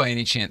 you by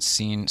any chance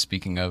seen,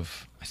 speaking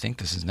of, I think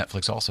this is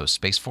Netflix also,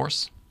 Space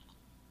Force?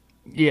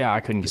 Yeah,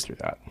 I couldn't get through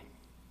that.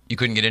 You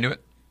couldn't get into it?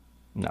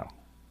 No,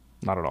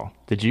 not at all.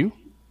 Did you?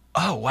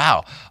 Oh,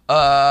 wow.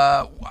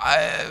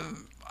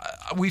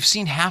 We've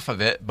seen half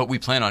of it, but we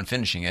plan on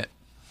finishing it.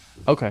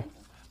 Okay.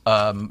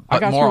 But I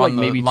got more through like on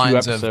the maybe 2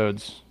 lines of,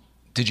 episodes.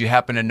 did you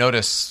happen to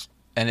notice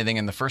anything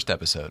in the first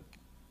episode?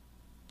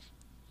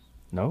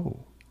 No.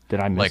 Did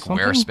I miss Like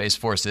something? where Space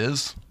Force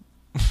is?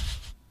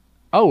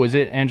 Oh, is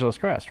it Angeles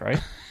Crest, right?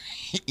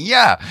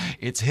 Yeah,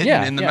 it's hidden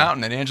Yeah, in the yeah.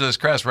 mountain at Angeles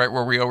Crest, right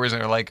where we always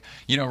are like,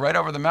 right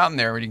over the mountain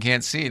there where you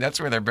can't see.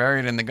 That's where they're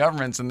buried in the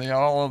governments and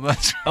all of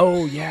that.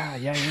 Oh, yeah.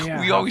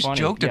 We How always funny.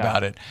 joked Yeah.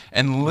 about it,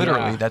 and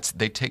literally, Yeah.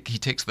 he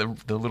takes the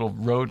little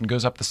road and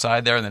goes up the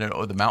side there, and then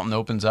the mountain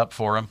opens up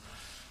for him.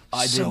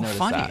 I did So notice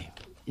funny. that.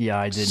 Yeah,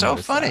 I did. So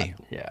notice funny.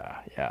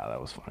 that. Yeah,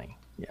 that was funny.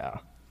 Yeah,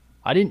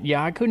 I didn't.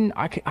 Yeah, I couldn't.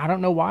 I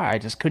don't know why. I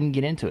just couldn't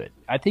get into it.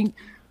 I think.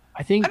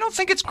 I don't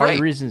think it's part of great.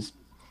 the reasons.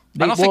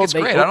 I don't think it's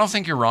great. I don't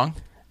think you're wrong.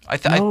 No,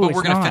 but we're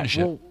it's gonna not. finish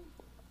it. Well,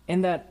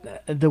 and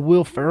that the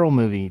Will Ferrell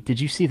movie. Did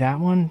you see that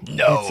one?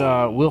 No. It's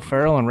Will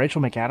Ferrell and Rachel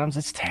McAdams.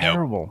 It's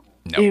terrible.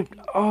 Nope. It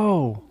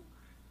was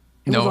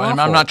No, and I'm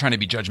awful. not trying to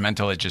be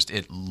judgmental.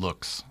 It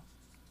looks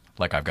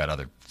like I've got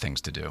other things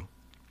to do.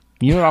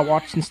 You know what I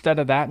watched instead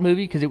of that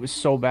movie because it was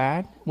so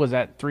bad? Was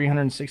that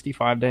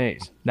 365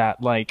 Days?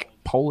 That like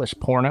Polish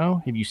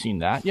porno. Have you seen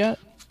that yet?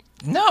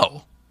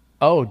 No.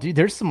 Oh, dude,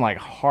 there's some like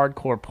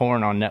hardcore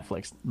porn on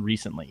Netflix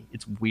recently.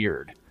 It's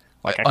weird.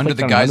 Like I Under clicked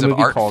the on guise another of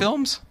movie art called-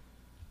 films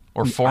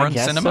or foreign I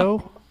guess cinema.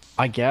 So.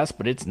 I guess,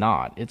 but it's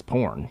not. It's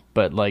porn.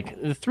 But like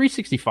the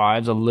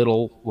 365 is a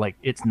little like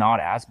it's not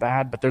as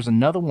bad. But there's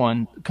another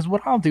one because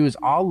what I'll do is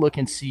I'll look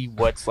and see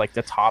what's like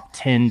the top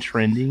 10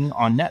 trending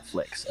on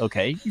Netflix.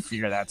 Okay, you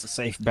figure that's a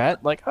safe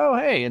bet. Like, oh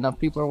hey, enough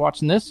people are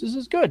watching this. This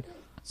is good.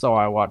 So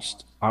I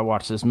watched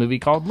this movie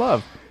called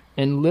Love,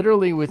 and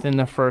literally within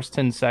the first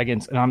 10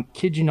 seconds, and I'm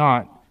kid you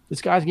not,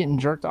 this guy's getting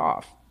jerked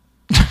off.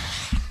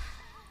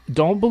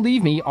 Don't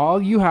believe me.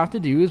 All you have to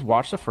do is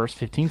watch the first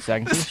 15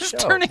 seconds of the This show.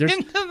 is turning There's-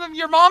 into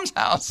your mom's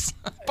house.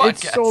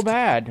 it's so podcast.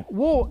 bad.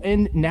 Well,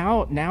 and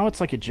now it's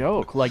like a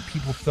joke. Like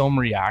people film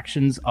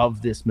reactions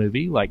of this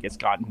movie. Like it's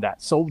gotten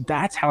that. So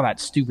that's how that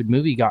stupid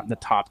movie got in the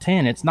top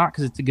 10. It's not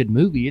because it's a good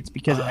movie. It's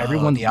because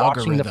everyone's the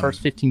watching the algorithm. first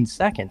 15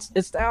 seconds.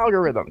 It's the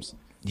algorithms.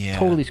 Yeah.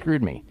 Totally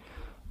screwed me.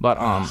 But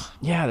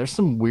yeah, there's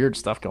some weird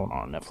stuff going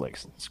on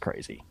Netflix. It's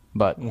crazy.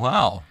 But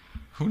Wow.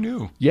 Who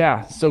knew?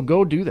 yeah, so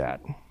go do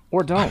that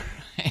or don't.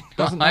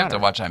 Doesn't I have matter.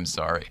 to watch I'm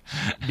Sorry.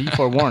 Be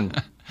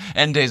forewarned.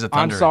 And Days of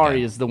I'm Thunder. Sorry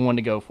again. is the one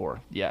to go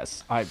for.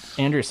 Yes.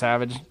 Andrea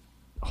Savage,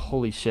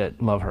 holy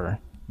shit, love her.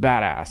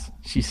 Badass.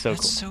 She's so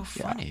That's cool. so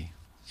Yeah, funny.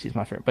 she's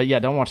my favorite. But yeah,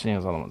 don't watch any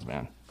of those other ones,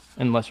 man.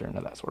 Unless you're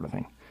into that sort of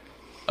thing.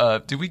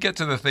 Did we get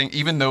to the thing?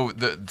 Even though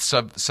the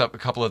a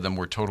couple of them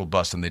were total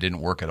bust and they didn't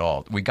work at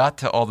all, we got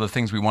to all the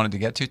things we wanted to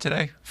get to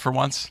today for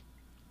once.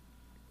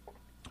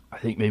 I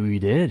think maybe we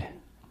did.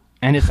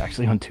 And it's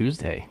actually on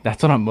Tuesday.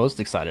 That's what I'm most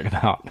excited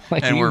about.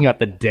 Like And you we're- got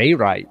the day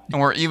right. And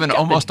we're even Got the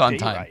almost on day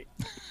time. right.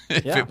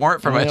 If Yeah. it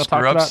weren't for And we my all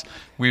talked screw ups, about-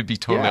 we'd be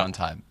totally Yeah. on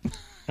time. And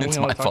It's we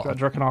my only talked fault. about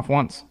jerking off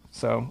once.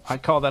 So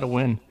I'd call that a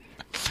win.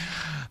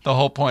 the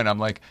whole point. I'm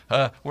like,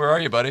 where are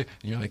you, buddy?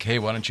 And you're like, hey,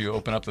 why don't you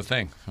open up the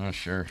thing? Oh,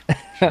 sure.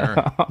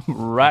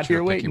 Right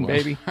here waiting,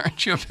 baby.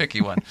 Aren't you a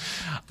picky one?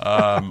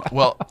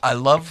 Well, I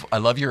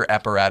love your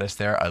apparatus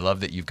there. I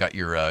love that you've got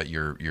your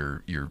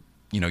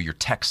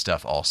tech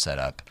stuff all set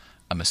up.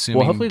 I'm assuming.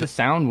 Well, hopefully the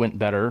sound went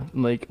better.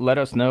 Like, let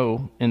us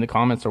know in the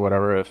comments or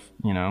whatever if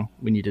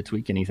we need to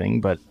tweak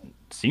anything. But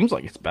it seems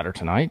like it's better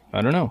tonight.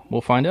 I don't know.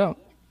 We'll find out.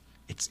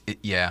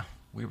 Yeah,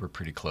 we were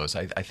pretty close.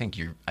 I think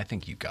you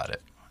got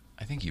it.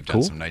 I think you've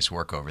done some nice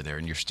work over there,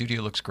 and your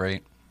studio looks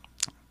great.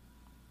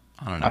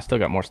 I don't know. I still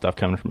got more stuff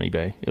coming from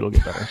eBay. It'll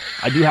get better.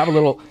 I do have a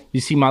little. You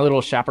see my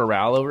little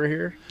chaparral over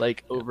here,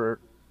 like over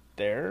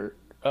there,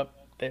 up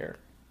there,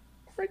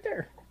 right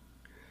there.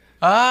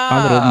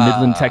 My little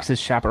Midland, Texas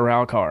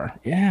chaparral car.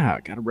 Yeah,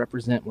 got to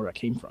represent where I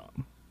came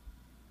from.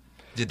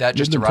 Did that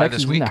just Midland, arrive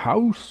Texas this week? In the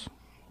house.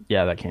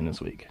 Yeah, that came this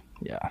week.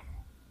 Yeah.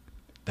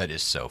 That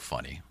is so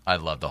funny. I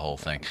love the whole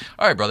thing.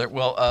 All right, brother.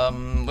 Well,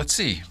 let's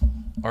see.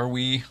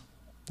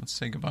 Let's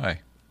say goodbye.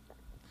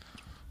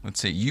 Let's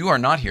see. You are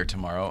not here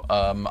tomorrow.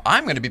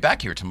 I'm going to be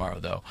back here tomorrow,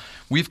 though.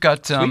 We've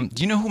got. Do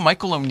you know who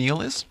Michael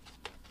O'Neill is?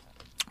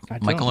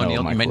 Michael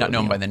O'Neill. You may not know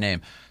him by the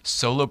name.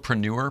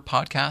 Solopreneur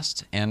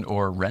podcast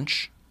and/or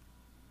Wrench.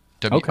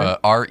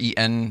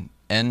 RENNCH.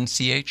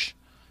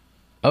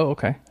 Oh,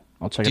 okay.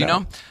 I'll check it out. Do you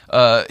know?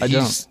 I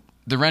don't.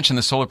 The Wrench and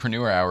the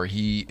Solopreneur Hour.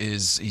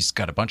 He's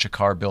got a bunch of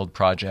car build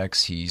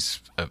projects. He's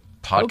a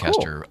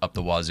podcaster up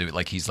the wazoo.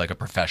 Like he's like a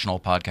professional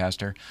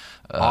podcaster.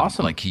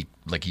 Awesome. Like he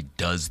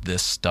does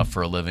this stuff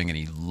for a living and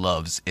he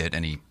loves it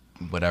and he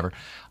whatever.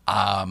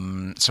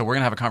 So we're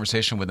gonna have a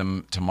conversation with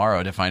him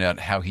tomorrow to find out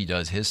how he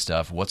does his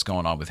stuff, what's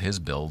going on with his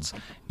builds,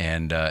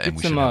 and we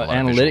should have a lot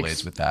of visual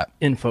aids with that.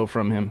 Info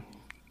from him.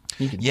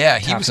 Yeah,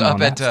 he was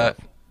up at.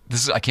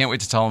 I can't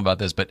wait to tell him about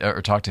this,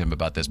 or talk to him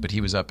about this. But he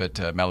was up at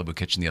Malibu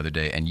Kitchen the other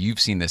day, and you've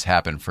seen this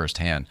happen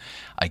firsthand.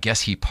 I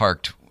guess he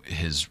parked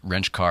his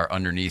wrench car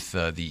underneath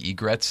the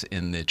egrets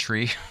in the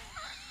tree.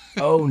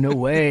 Oh, no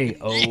way!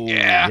 Oh,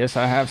 yeah. Yes,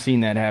 I have seen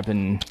that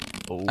happen.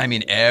 Oh. I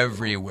mean,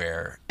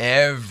 everywhere,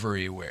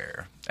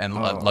 and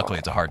luckily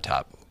it's a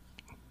hardtop.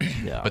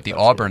 Yeah, but the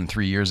Auburn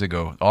 3 years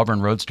ago,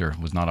 Auburn Roadster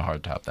was not a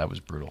hardtop. That was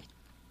brutal.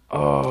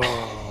 Oh,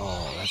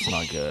 that's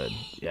not good.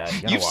 Yeah,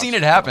 you've seen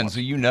it happen, so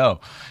you know.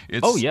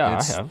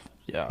 I have.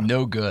 Yeah,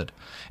 no good.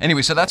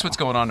 Anyway, so that's what's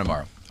going on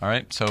tomorrow. All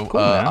right, so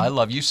cool, I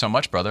love you so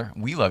much, brother.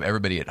 We love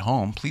everybody at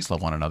home. Please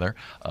love one another.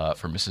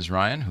 For Mrs.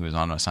 Ryan, who is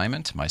on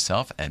assignment,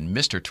 myself, and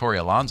Mr. Tori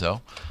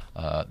Alonso,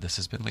 this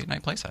has been Late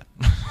Night Playset.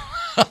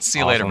 I'll see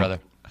you later, brother.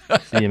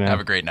 See you, man.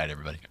 Have a great night,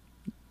 everybody.